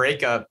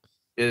breakup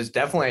is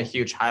definitely a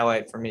huge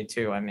highlight for me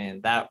too. I mean,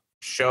 that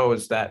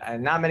shows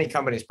that not many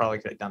companies probably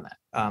could have done that.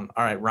 All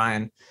right,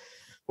 Ryan,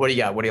 what do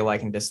you got? What do you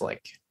like and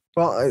dislike?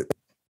 Well,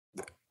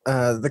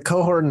 the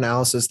cohort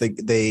analysis,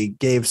 they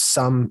gave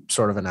some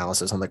sort of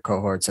analysis on the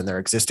cohorts and their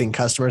existing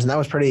customers, and that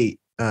was pretty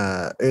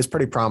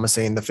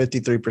promising. The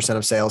 53%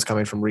 of sales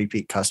coming from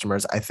repeat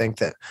customers. I think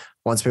that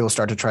once people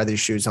start to try these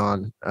shoes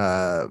on,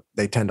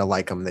 they tend to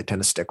like them. They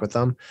tend to stick with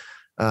them.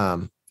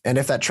 And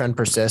if that trend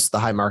persists, the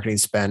high marketing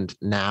spend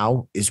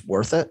now is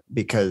worth it,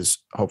 because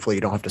hopefully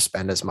you don't have to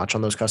spend as much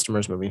on those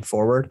customers moving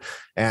forward.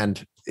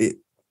 And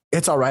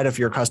it's all right if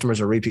your customers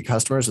are repeat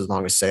customers, as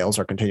long as sales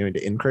are continuing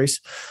to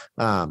increase.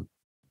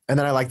 And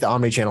then I like the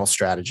omni-channel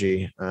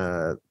strategy.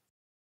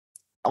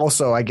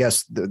 Also, I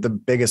guess the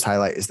biggest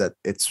highlight is that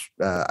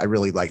I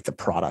really like the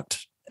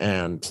product,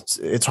 and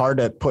it's hard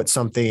to put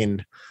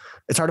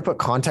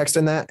context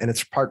in that, and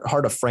it's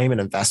hard to frame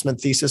an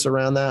investment thesis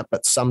around that.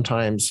 But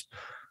sometimes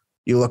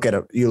you look at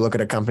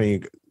a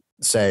company,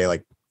 say,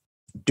 like,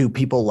 do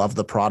people love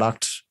the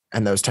product?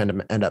 And those tend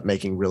to end up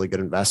making really good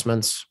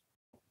investments.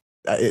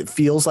 It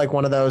feels like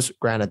one of those.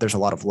 Granted, there's a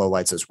lot of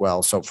lowlights as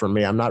well. So for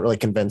me, I'm not really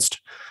convinced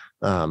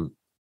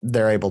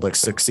they're able to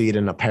succeed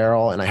in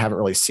apparel, and I haven't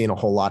really seen a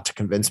whole lot to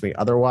convince me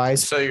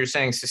otherwise. So you're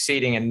saying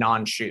succeeding in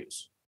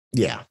non-shoes?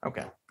 Yeah.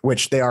 Okay.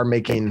 Which they are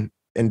making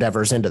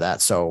endeavors into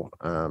that. So,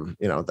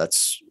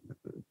 that's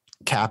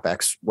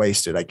CapEx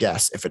wasted, I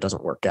guess, if it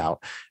doesn't work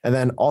out. And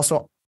then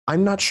also,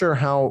 I'm not sure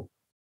how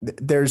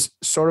there's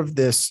sort of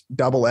this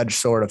double-edged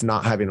sword of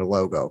not having a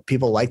logo.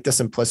 People like the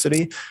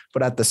simplicity,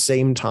 but at the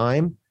same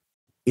time,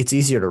 it's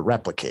easier to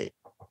replicate.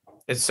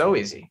 It's so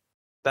easy.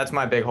 That's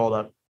my big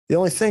holdup. The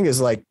only thing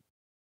is, like,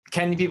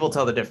 can people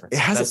tell the difference? It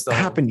hasn't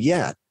happened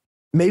yet.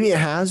 Maybe it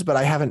has, but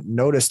I haven't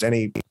noticed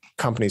any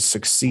companies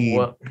succeed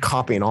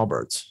copying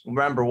Allbirds.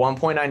 Remember,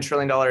 $1.9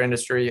 trillion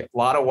industry, a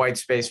lot of white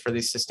space for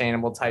these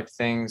sustainable type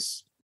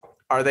things.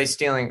 Are they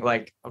stealing,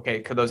 like,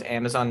 okay, could those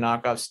Amazon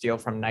knockoffs steal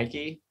from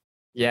Nike?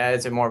 Yeah,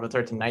 is it more of a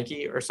threat to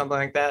Nike or something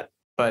like that?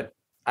 But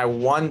I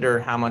wonder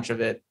how much of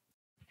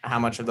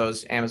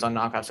those Amazon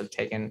knockoffs have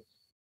taken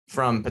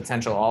from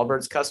potential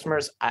Allbirds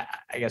customers. I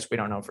guess we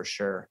don't know for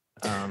sure.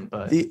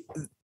 But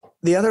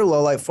the other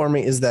low light for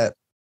me is that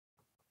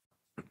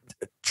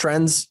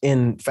trends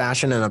in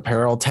fashion and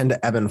apparel tend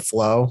to ebb and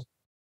flow.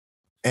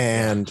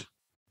 And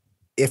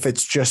if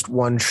it's just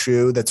one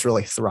shoe that's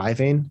really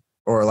thriving,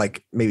 or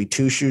like maybe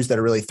two shoes that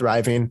are really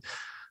thriving,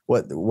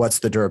 what's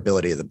the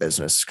durability of the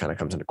business kind of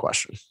comes into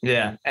question.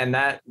 Yeah. And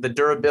that the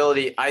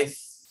durability, I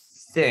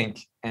think,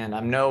 and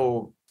I'm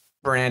no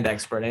brand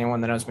expert,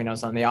 anyone that knows me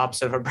knows I'm the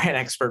opposite of a brand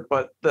expert,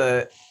 but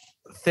the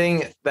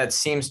thing that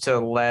seems to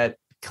let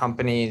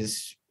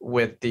companies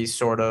with these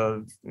sort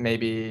of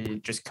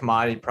maybe just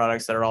commodity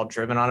products that are all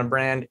driven on a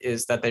brand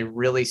is that they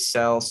really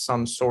sell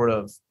some sort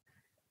of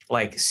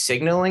like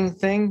signaling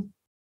thing,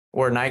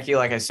 where Nike,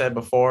 like I said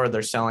before,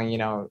 they're selling,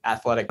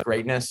 athletic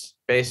greatness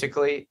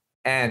basically.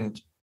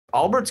 And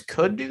Allbirds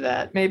could do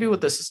that maybe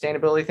with the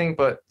sustainability thing,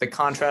 but the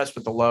contrast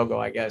with the logo,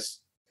 I guess,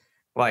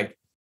 like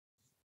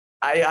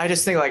I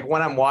just think like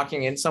when I'm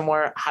walking in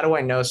somewhere, how do I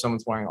know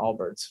someone's wearing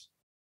Allbirds?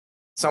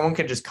 Someone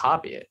could just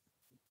copy it,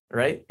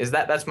 right? Is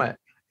that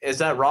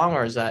wrong,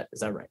 or is that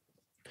right?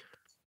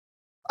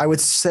 I would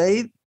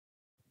say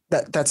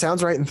that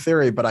sounds right in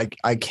theory, but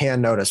I can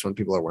notice when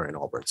people are wearing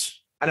Allbirds.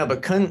 I know,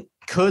 but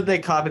could they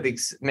copy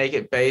make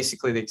it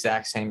basically the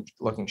exact same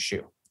looking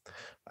shoe?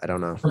 I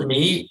don't know. For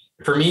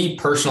me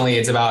personally,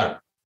 it's about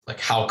like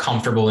how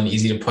comfortable and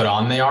easy to put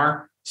on they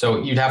are.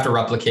 So you'd have to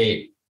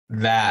replicate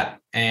that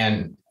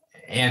and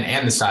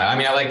the style. I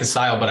mean, I like the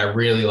style, but I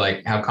really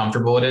like how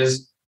comfortable it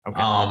is.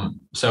 Okay.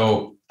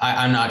 So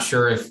I'm not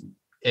sure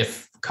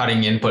if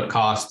cutting input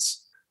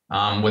costs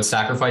would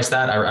sacrifice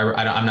that.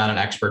 I'm not an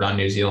expert on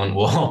New Zealand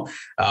wool,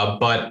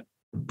 but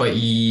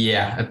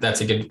yeah, that's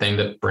a good thing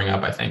to bring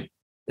up, I think.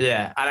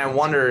 Yeah, and I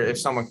wonder if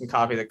someone can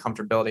copy the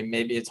comfortability.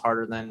 Maybe it's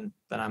harder than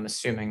I'm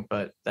assuming,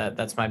 but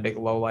that's my big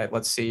low light.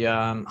 Let's see.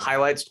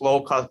 Highlights: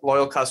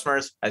 loyal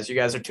customers, as you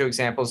guys are two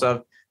examples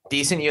of.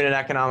 Decent unit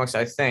economics,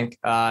 I think.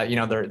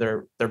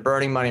 They're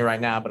burning money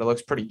right now, but it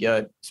looks pretty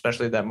good,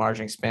 especially that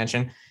margin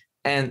expansion.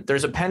 And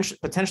there's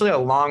potentially a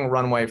long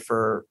runway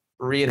for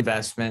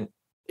reinvestment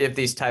if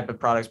these type of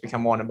products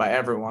become wanted by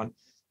everyone.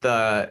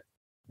 The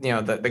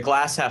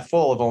glass half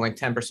full of only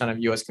 10% of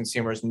U.S.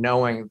 consumers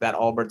knowing that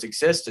Allbirds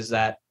exist is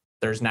that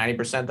there's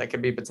 90% that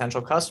could be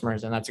potential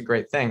customers, and that's a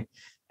great thing.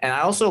 And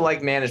I also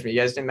like management. You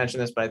guys didn't mention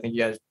this, but I think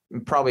you guys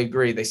probably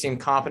agree. They seem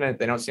competent.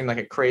 They don't seem like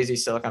a crazy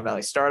Silicon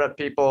Valley startup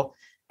people,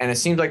 and it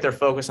seems like they're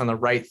focused on the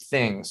right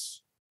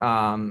things.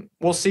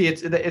 We'll see.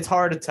 It's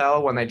hard to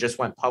tell when they just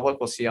went public.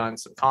 We'll see on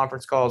some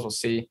conference calls. We'll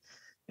see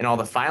in all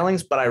the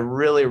filings. But I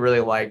really, really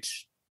liked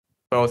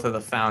both of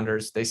the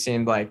founders. They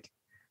seemed like,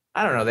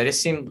 I don't know, they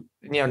just seemed,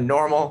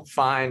 normal,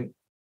 fine,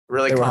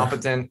 really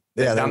competent.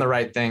 They've done the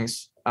right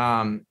things.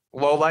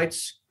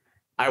 Lowlights,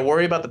 I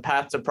worry about the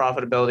path to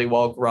profitability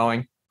while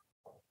growing.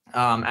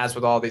 As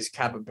with all these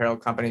cap apparel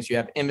companies, you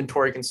have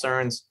inventory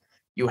concerns.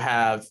 You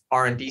have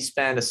R&D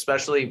spend,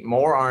 especially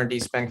more R&D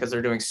spend because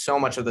they're doing so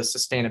much of the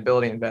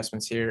sustainability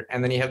investments here.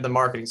 And then you have the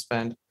marketing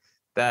spend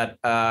that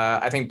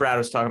I think Brad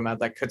was talking about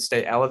that could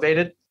stay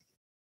elevated.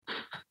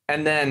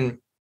 And then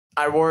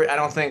I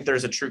don't think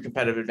there's a true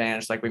competitive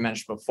advantage like we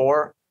mentioned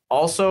before.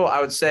 Also, I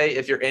would say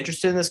if you're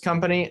interested in this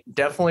company,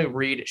 definitely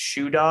read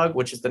Shoe Dog,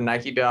 which is the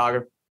Nike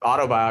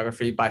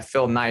autobiography by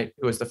Phil Knight,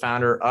 who is the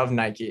founder of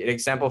Nike. It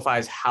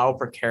exemplifies how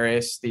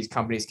precarious these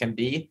companies can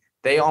be.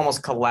 They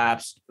almost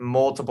collapsed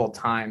multiple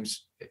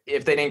times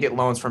if they didn't get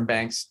loans from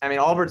banks. I mean,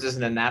 Allbirds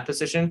isn't in that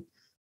position,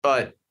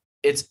 but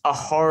it's a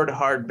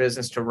hard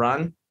business to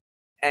run.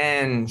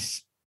 And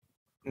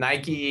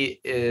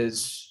Nike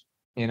is,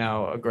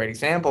 a great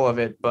example of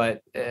it,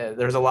 but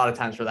there's a lot of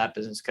times where that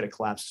business could have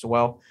collapsed as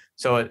well.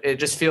 So it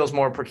just feels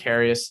more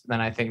precarious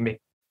than I think,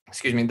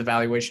 the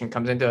valuation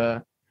comes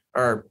into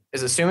or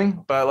is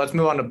assuming. But let's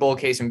move on to bull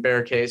case and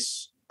bear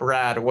case.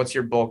 Brad, what's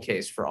your bull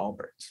case for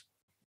Allbirds?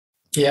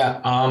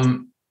 Yeah,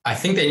 I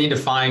think they need to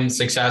find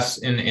success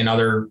in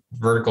other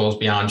verticals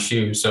beyond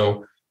shoes.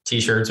 So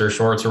t-shirts or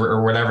shorts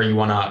or whatever you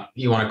want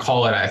to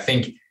call it. I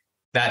think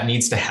that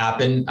needs to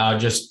happen.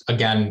 Just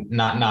again,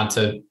 not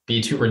to be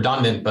too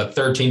redundant, but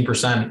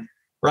 13%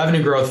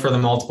 revenue growth for the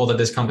multiple that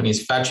this company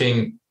is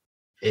fetching.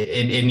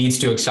 It needs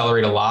to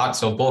accelerate a lot.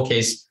 So bull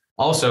case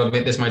also,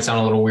 this might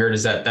sound a little weird,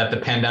 is that the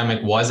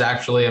pandemic was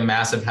actually a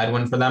massive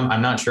headwind for them.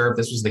 I'm not sure if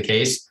this was the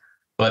case,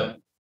 but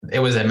it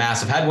was a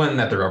massive headwind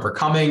that they're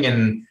overcoming,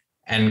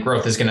 and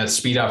growth is going to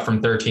speed up from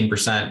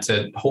 13%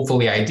 to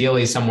hopefully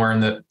ideally somewhere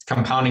in the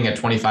compounding at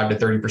 25 to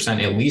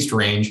 30% at least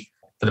range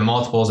for the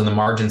multiples and the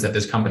margins that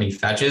this company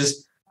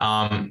fetches.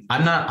 I'm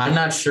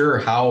not sure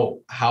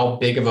how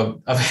big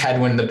of a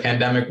headwind the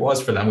pandemic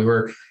was for them. We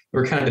were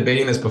kind of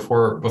debating this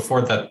before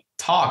the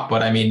talk,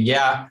 but I mean,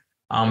 yeah,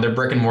 Their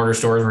brick and mortar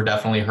stores were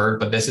definitely hurt,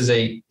 but this is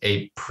a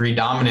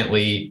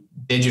predominantly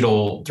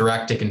digital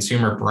direct to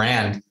consumer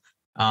brand.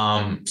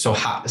 I'm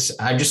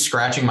just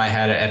scratching my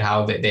head at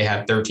how they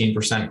had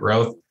 13%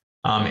 growth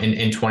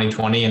in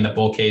 2020. And the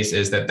bull case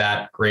is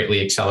that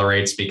greatly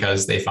accelerates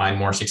because they find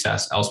more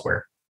success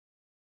elsewhere.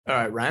 All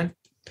right, Ryan.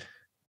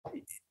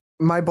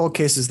 My bull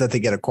case is that they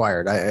get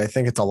acquired. I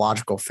think it's a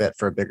logical fit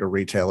for a bigger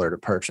retailer to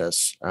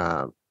purchase.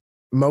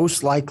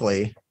 Most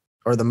likely,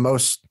 or the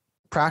most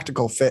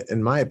practical fit,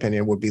 in my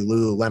opinion, would be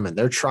Lululemon.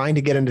 They're trying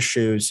to get into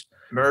shoes.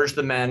 Merge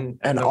the men.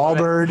 And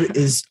Allbirds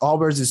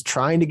is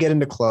trying to get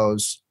into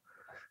clothes.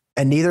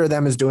 And neither of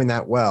them is doing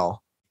that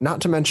well.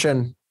 Not to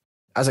mention,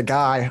 as a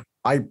guy,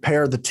 I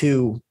pair the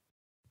two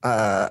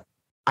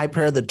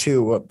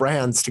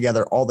brands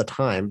together all the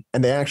time.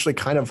 And they actually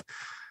kind of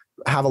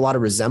have a lot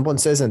of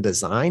resemblances in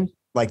design,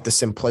 like the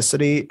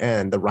simplicity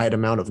and the right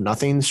amount of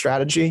nothing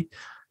strategy.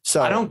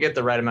 So I don't get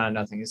the right amount of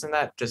nothing. Isn't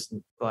that just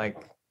like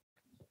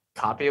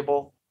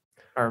copyable?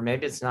 Or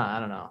maybe it's not. I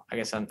don't know. I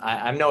guess I'm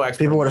no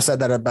expert. People would have said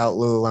that about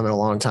Lululemon a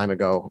long time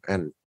ago.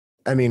 And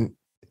I mean,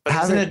 but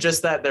isn't it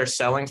just that they're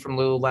selling from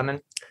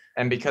Lululemon?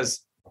 And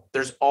because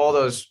there's all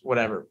those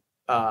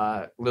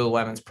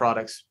Lululemon's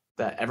products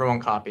that everyone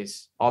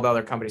copies, all the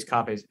other companies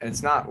copies, and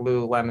it's not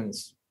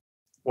Lululemon's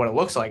what it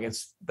looks like.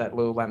 It's that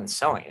Lululemon's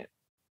selling it.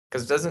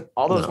 Because doesn't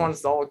all those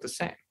ones all look the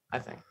same, I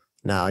think.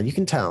 No, you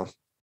can tell.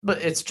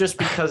 But it's just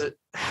because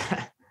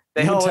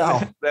they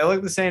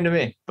look the same to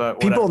me. But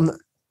people,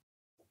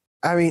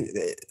 I mean,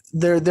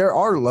 there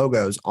are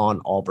logos on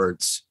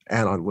Allbirds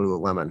and on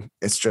Lululemon.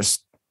 It's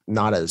just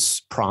not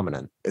as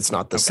prominent. It's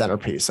not the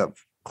centerpiece of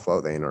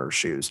clothing or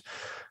shoes.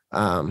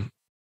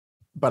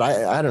 But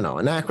I don't know,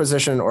 an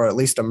acquisition or at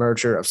least a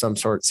merger of some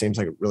sort seems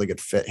like a really good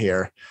fit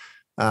here.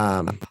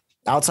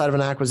 Outside of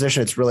an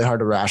acquisition, it's really hard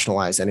to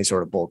rationalize any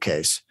sort of bull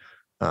case.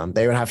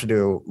 They would have to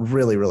do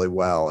really, really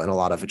well in a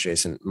lot of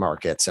adjacent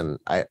markets. And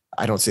I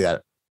don't see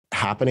that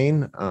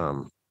happening.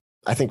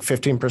 I think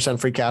 15%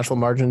 free cash flow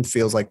margin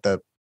feels like the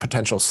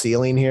potential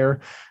ceiling here.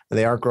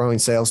 They aren't growing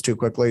sales too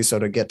quickly. So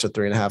to get to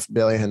 $3.5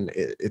 billion,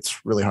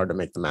 it's really hard to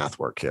make the math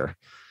work here.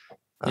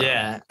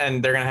 Yeah.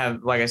 And they're going to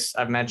have, like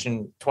I've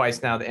mentioned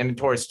twice now, the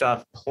inventory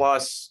stuff,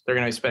 plus they're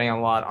going to be spending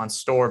a lot on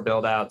store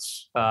build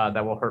outs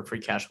that will hurt free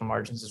cash flow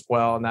margins as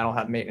well. And that'll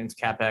have maintenance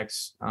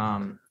CapEx.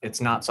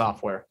 It's not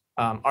software.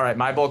 All right.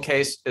 My bull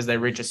case is they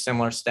reach a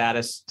similar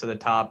status to the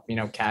top,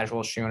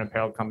 casual shoe and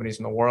apparel companies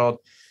in the world.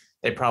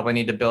 They probably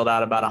need to build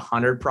out about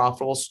 100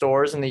 profitable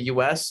stores in the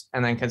US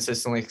and then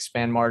consistently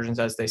expand margins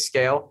as they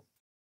scale.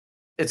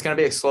 It's going to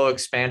be a slow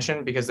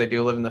expansion because they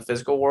do live in the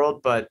physical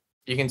world, but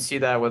you can see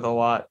that with a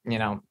lot,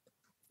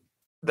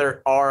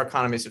 there are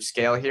economies of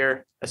scale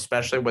here,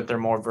 especially with their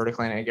more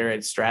vertically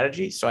integrated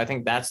strategy. So I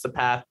think that's the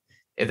path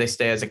if they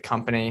stay as a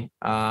company.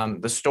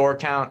 The store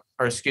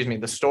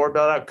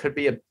build out could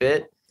be a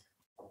bit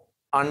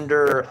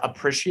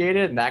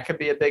underappreciated, and that could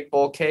be a big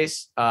bull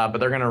case, but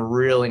they're going to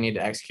really need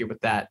to execute with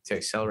that to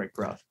accelerate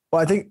growth.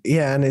 Well, I think,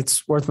 and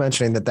it's worth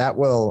mentioning that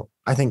will,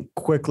 I think,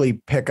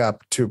 quickly pick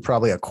up to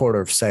probably a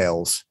quarter of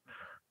sales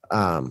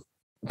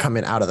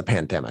coming out of the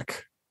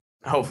pandemic.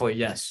 Hopefully,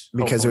 yes.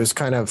 Because it was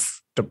kind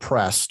of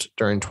depressed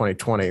during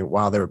 2020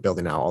 while they were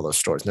building out all those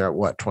stores. And they're at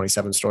what,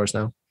 27 stores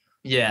now?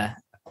 Yeah.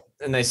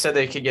 And they said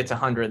they could get to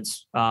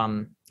hundreds.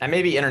 And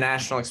maybe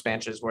international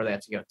expansion is where they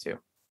have to go to.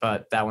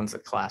 But that one's a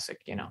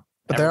classic,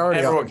 But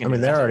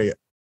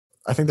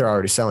I think they're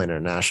already selling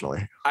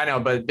internationally. I know,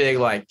 but big,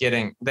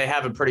 they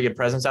have a pretty good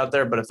presence out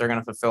there, but if they're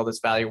going to fulfill this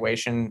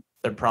valuation,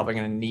 they're probably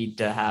going to need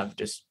to have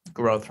just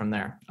growth from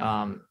there.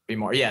 Be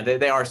more. Yeah,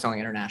 they are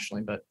selling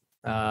internationally, but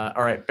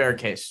all right, bear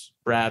case.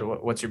 Brad,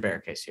 what's your bear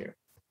case here?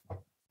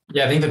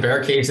 Yeah, I think the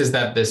bear case is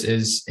that this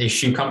is a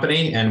shoe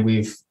company, and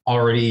we've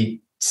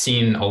already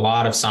seen a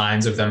lot of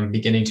signs of them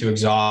beginning to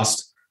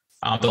exhaust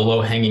the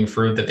low-hanging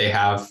fruit that they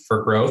have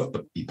for growth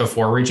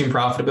before reaching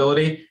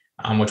profitability,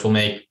 which will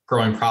make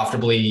growing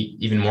profitably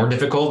even more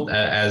difficult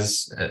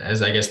as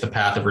I guess the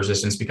path of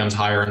resistance becomes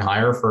higher and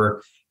higher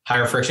for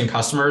higher friction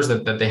customers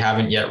that they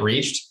haven't yet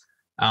reached.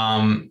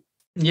 I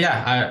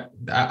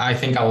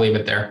think I'll leave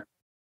it there.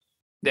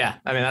 Yeah,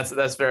 I mean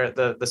that's very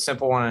the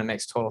simple one, and it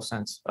makes total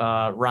sense.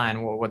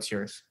 Ryan, what's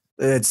yours?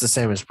 It's the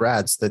same as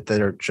Brad's, that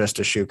they're just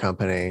a shoe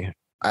company.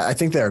 I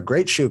think they're a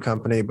great shoe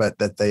company, but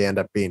that they end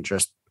up being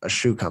just a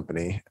shoe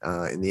company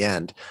in the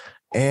end.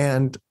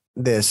 And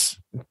this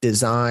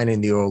design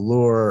and the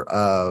allure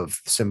of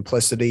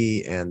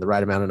simplicity and the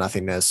right amount of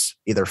nothingness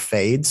either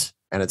fades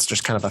and it's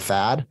just kind of a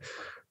fad,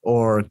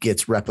 or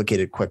gets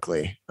replicated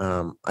quickly.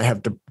 I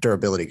have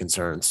durability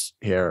concerns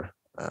here,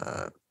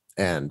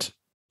 and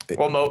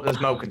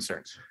there's no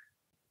concerns.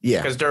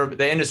 Yeah, because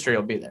the industry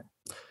will be there.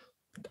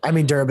 I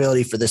mean,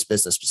 durability for this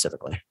business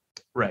specifically.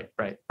 Right.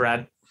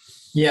 Brad?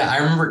 Yeah, I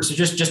remember. So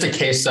just a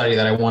case study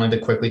that I wanted to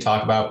quickly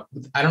talk about.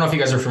 I don't know if you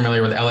guys are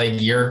familiar with LA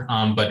Gear,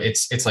 but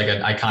it's like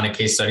an iconic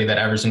case study that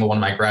every single one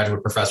of my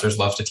graduate professors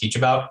loves to teach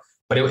about.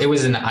 But it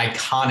was an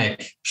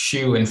iconic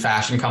shoe and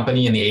fashion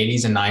company in the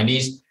 80s and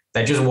 90s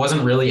that just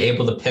wasn't really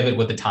able to pivot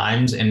with the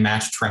times and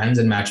match trends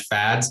and match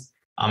fads.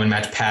 and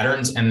match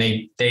patterns, and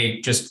they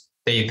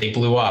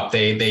blew up.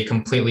 They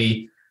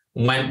completely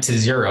went to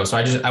zero. So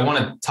I want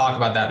to talk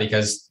about that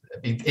because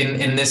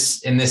in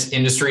this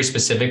industry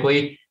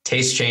specifically,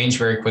 tastes change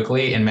very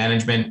quickly, and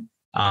management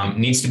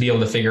needs to be able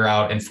to figure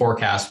out and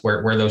forecast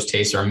where those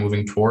tastes are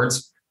moving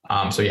towards.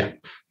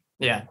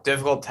 Yeah,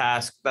 difficult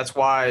task. That's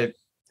why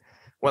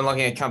when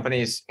looking at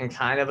companies in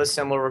kind of a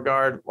similar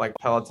regard, like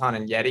Peloton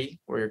and Yeti,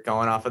 where you're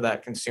going off of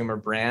that consumer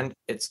brand,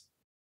 it's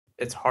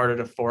harder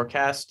to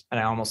forecast. And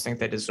I almost think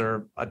they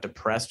deserve a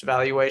depressed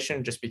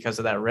valuation just because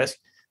of that risk.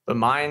 But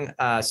mine,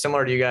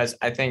 similar to you guys,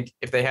 I think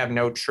if they have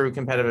no true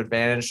competitive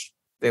advantage,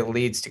 it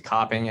leads to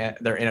copying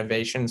their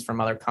innovations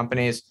from other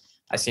companies.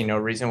 I see no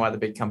reason why the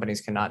big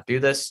companies cannot do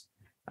this.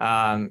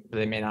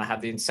 They may not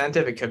have the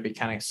incentive. It could be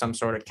kind of some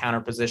sort of counter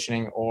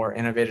positioning or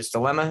innovator's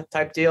dilemma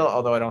type deal,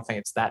 although I don't think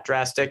it's that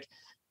drastic.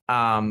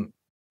 And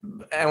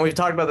we've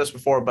talked about this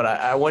before, but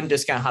I wouldn't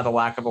discount how the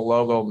lack of a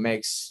logo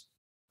makes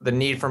the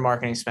need for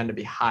marketing spend to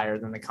be higher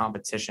than the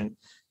competition.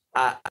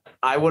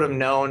 I would have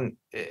known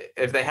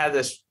if they had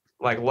this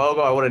like logo,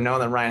 I would have known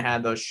that Ryan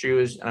had those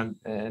shoes, and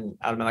I'd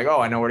have been like,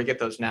 oh, I know where to get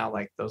those now.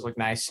 Like those look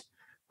nice.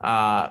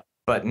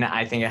 But now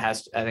I think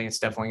it's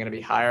definitely going to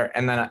be higher.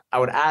 And then I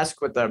would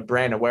ask with the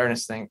brand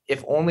awareness thing,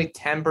 if only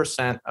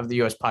 10% of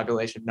the US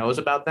population knows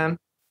about them,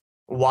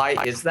 why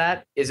is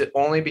that? Is it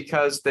only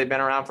because they've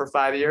been around for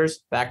 5 years?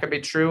 That could be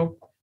true.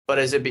 But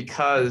is it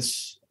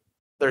because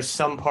there's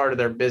some part of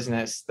their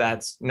business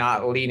that's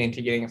not leading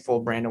to getting a full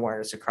brand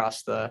awareness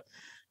across the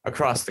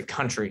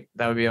country?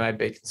 That would be my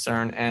big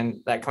concern.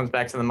 And that comes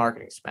back to the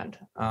marketing spend.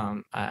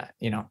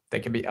 They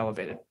can be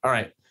elevated. All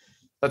right.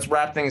 Let's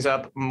wrap things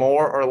up.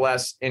 More or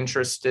less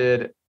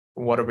interested.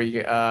 What are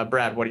we,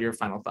 Brad, what are your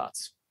final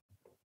thoughts?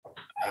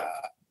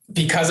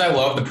 Because I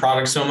love the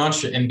product so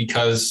much, and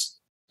because,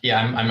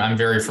 I'm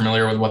very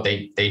familiar with what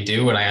they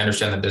do, and I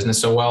understand the business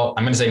so well,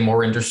 I'm going to say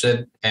more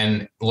interested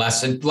and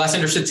less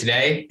interested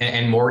today,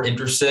 and more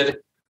interested.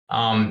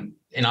 And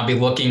I'll be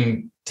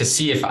looking to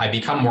see if I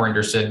become more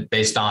interested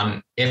based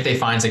on if they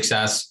find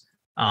success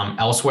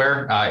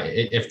elsewhere,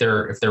 if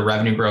their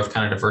revenue growth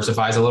kind of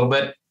diversifies a little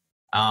bit.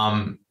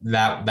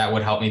 That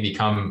would help me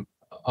become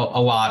a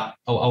lot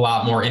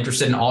more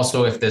interested. And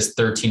also, if this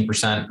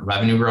 13%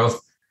 revenue growth,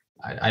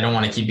 I don't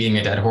want to keep beating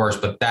a dead horse,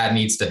 but that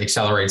needs to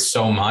accelerate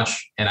so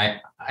much. And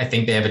I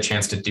think they have a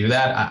chance to do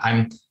that.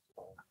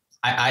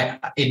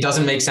 It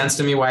doesn't make sense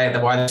to me why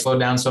they slowed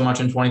down so much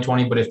in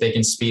 2020, but if they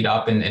can speed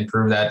up and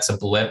prove that it's a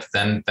blip,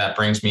 then that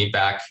brings me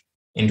back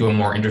into a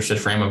more interested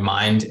frame of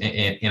mind.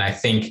 And I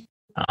think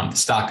the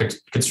stock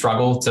could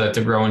struggle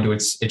to grow into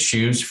its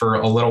shoes for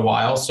a little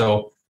while.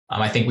 So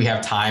I think we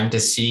have time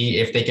to see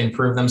if they can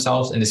prove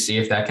themselves and to see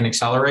if that can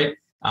accelerate.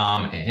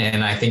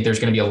 And I think there's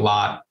going to be a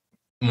lot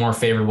more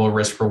favorable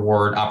risk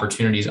reward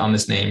opportunities on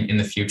this name in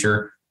the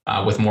future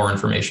with more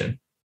information.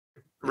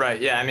 Right.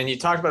 Yeah. I mean, you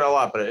talked about it a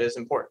lot, but it is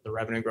important. The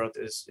revenue growth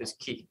is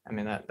key. I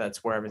mean,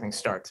 that's where everything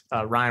starts.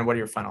 Ryan, what are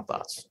your final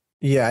thoughts?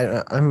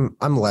 Yeah, I'm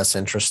less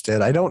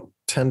interested. I don't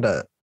tend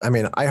to. I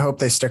mean, I hope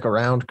they stick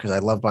around because I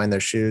love buying their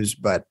shoes,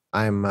 but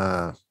I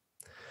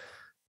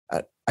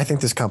think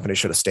this company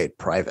should have stayed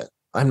private.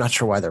 I'm not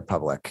sure why they're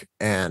public,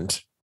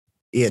 and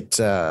it's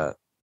a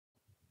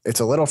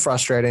little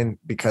frustrating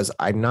because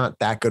I'm not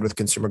that good with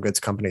consumer goods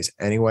companies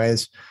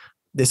anyways.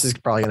 This is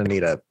probably going to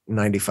need a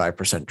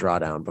 95%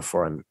 drawdown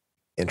before I'm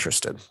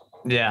interested.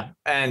 Yeah.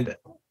 And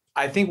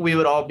I think we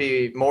would all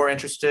be more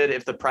interested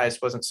if the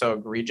price wasn't so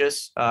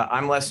egregious.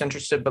 I'm less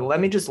interested, but let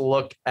me just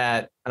look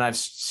at, and I've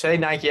say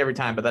Nike every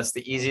time, but that's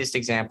the easiest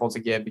example to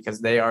give because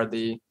they are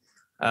the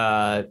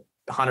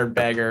 100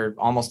 bagger,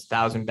 almost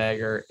 1,000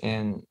 bagger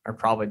or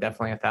probably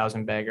definitely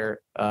 1,000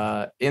 bagger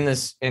in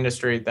this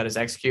industry that is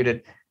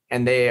executed.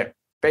 And they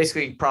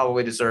basically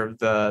probably deserve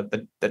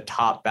the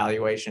top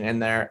valuation in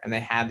there. And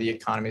they have the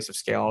economies of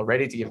scale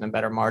already to give them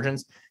better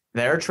margins.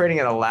 They're trading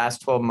at a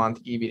last 12-month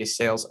EV to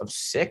sales of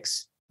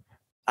 6.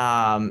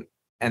 And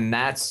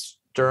that's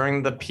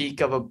during the peak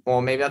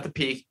maybe not the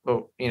peak,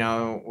 but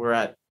we're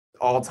at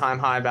all-time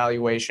high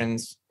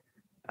valuations.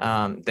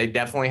 They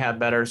definitely have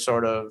better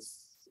sort of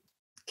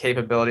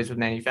capabilities with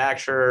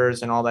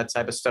manufacturers and all that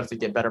type of stuff to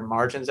get better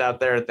margins out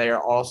there. They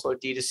are also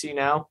D2C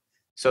now.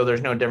 So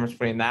there's no difference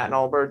between that and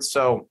Allbirds.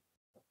 So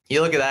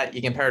you look at that,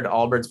 you compare it to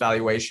Allbirds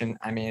valuation.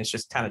 I mean, it's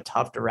just kind of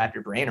tough to wrap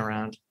your brain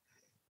around.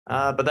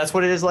 But that's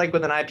what it is like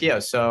with an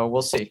IPO. So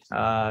we'll see.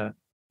 I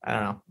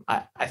don't know.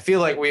 I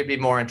feel like we'd be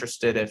more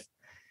interested if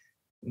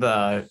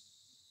the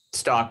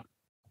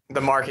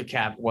market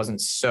cap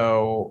wasn't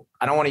so,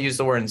 I don't want to use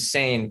the word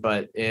insane,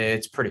 but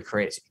it's pretty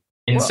crazy.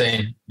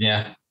 Insane.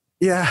 Yeah.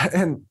 Yeah.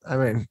 And I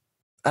mean,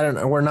 I don't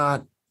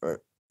know.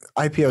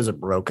 IPOs are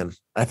broken.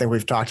 I think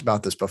we've talked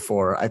about this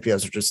before.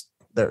 IPOs are just,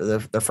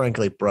 they're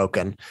frankly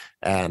broken,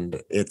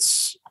 and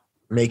it's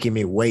making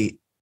me wait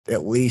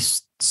at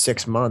least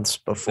 6 months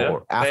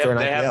before after an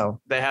IPO.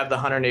 They have the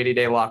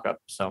 180-day lockup.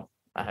 So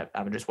I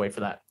would just wait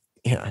for that.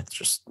 Yeah. It's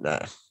just,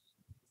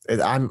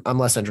 I'm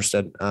less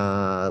interested.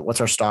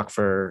 What's our stock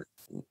for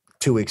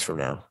 2 weeks from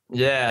now.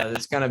 Yeah,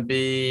 it's going to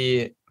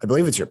be, I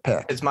believe it's your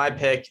pick. it's my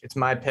pick.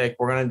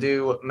 We're going to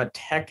do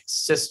Matech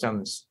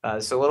Systems.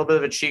 It's a little bit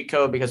of a cheat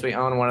code because we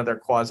own one of their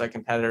quasi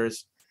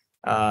competitors.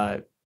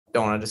 Don't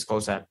want to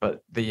disclose that,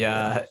 but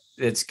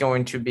it's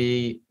going to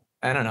be,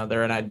 I don't know,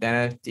 they're an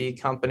identity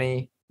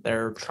company.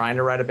 They're trying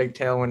to ride a big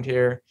tailwind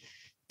here.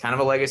 Kind of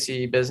a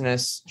legacy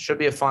business. Should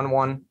be a fun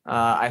one.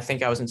 I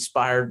think I was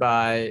inspired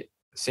by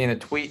seeing a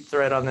tweet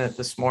thread on it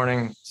this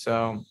morning.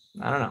 So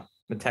I don't know.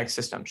 The tech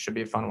system should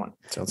be a fun one.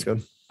 Sounds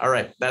good. All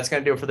right. That's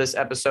going to do it for this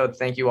episode.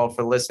 Thank you all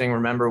for listening.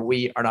 Remember,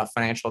 we are not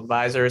financial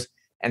advisors.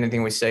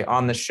 Anything we say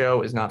on the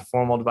show is not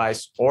formal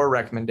advice or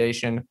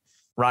recommendation.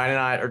 Ryan and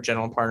I are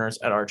general partners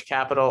at Arch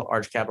Capital.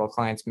 Arch Capital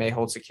clients may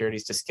hold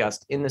securities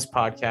discussed in this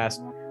podcast.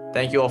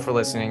 Thank you all for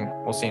listening.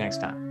 We'll see you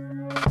next time.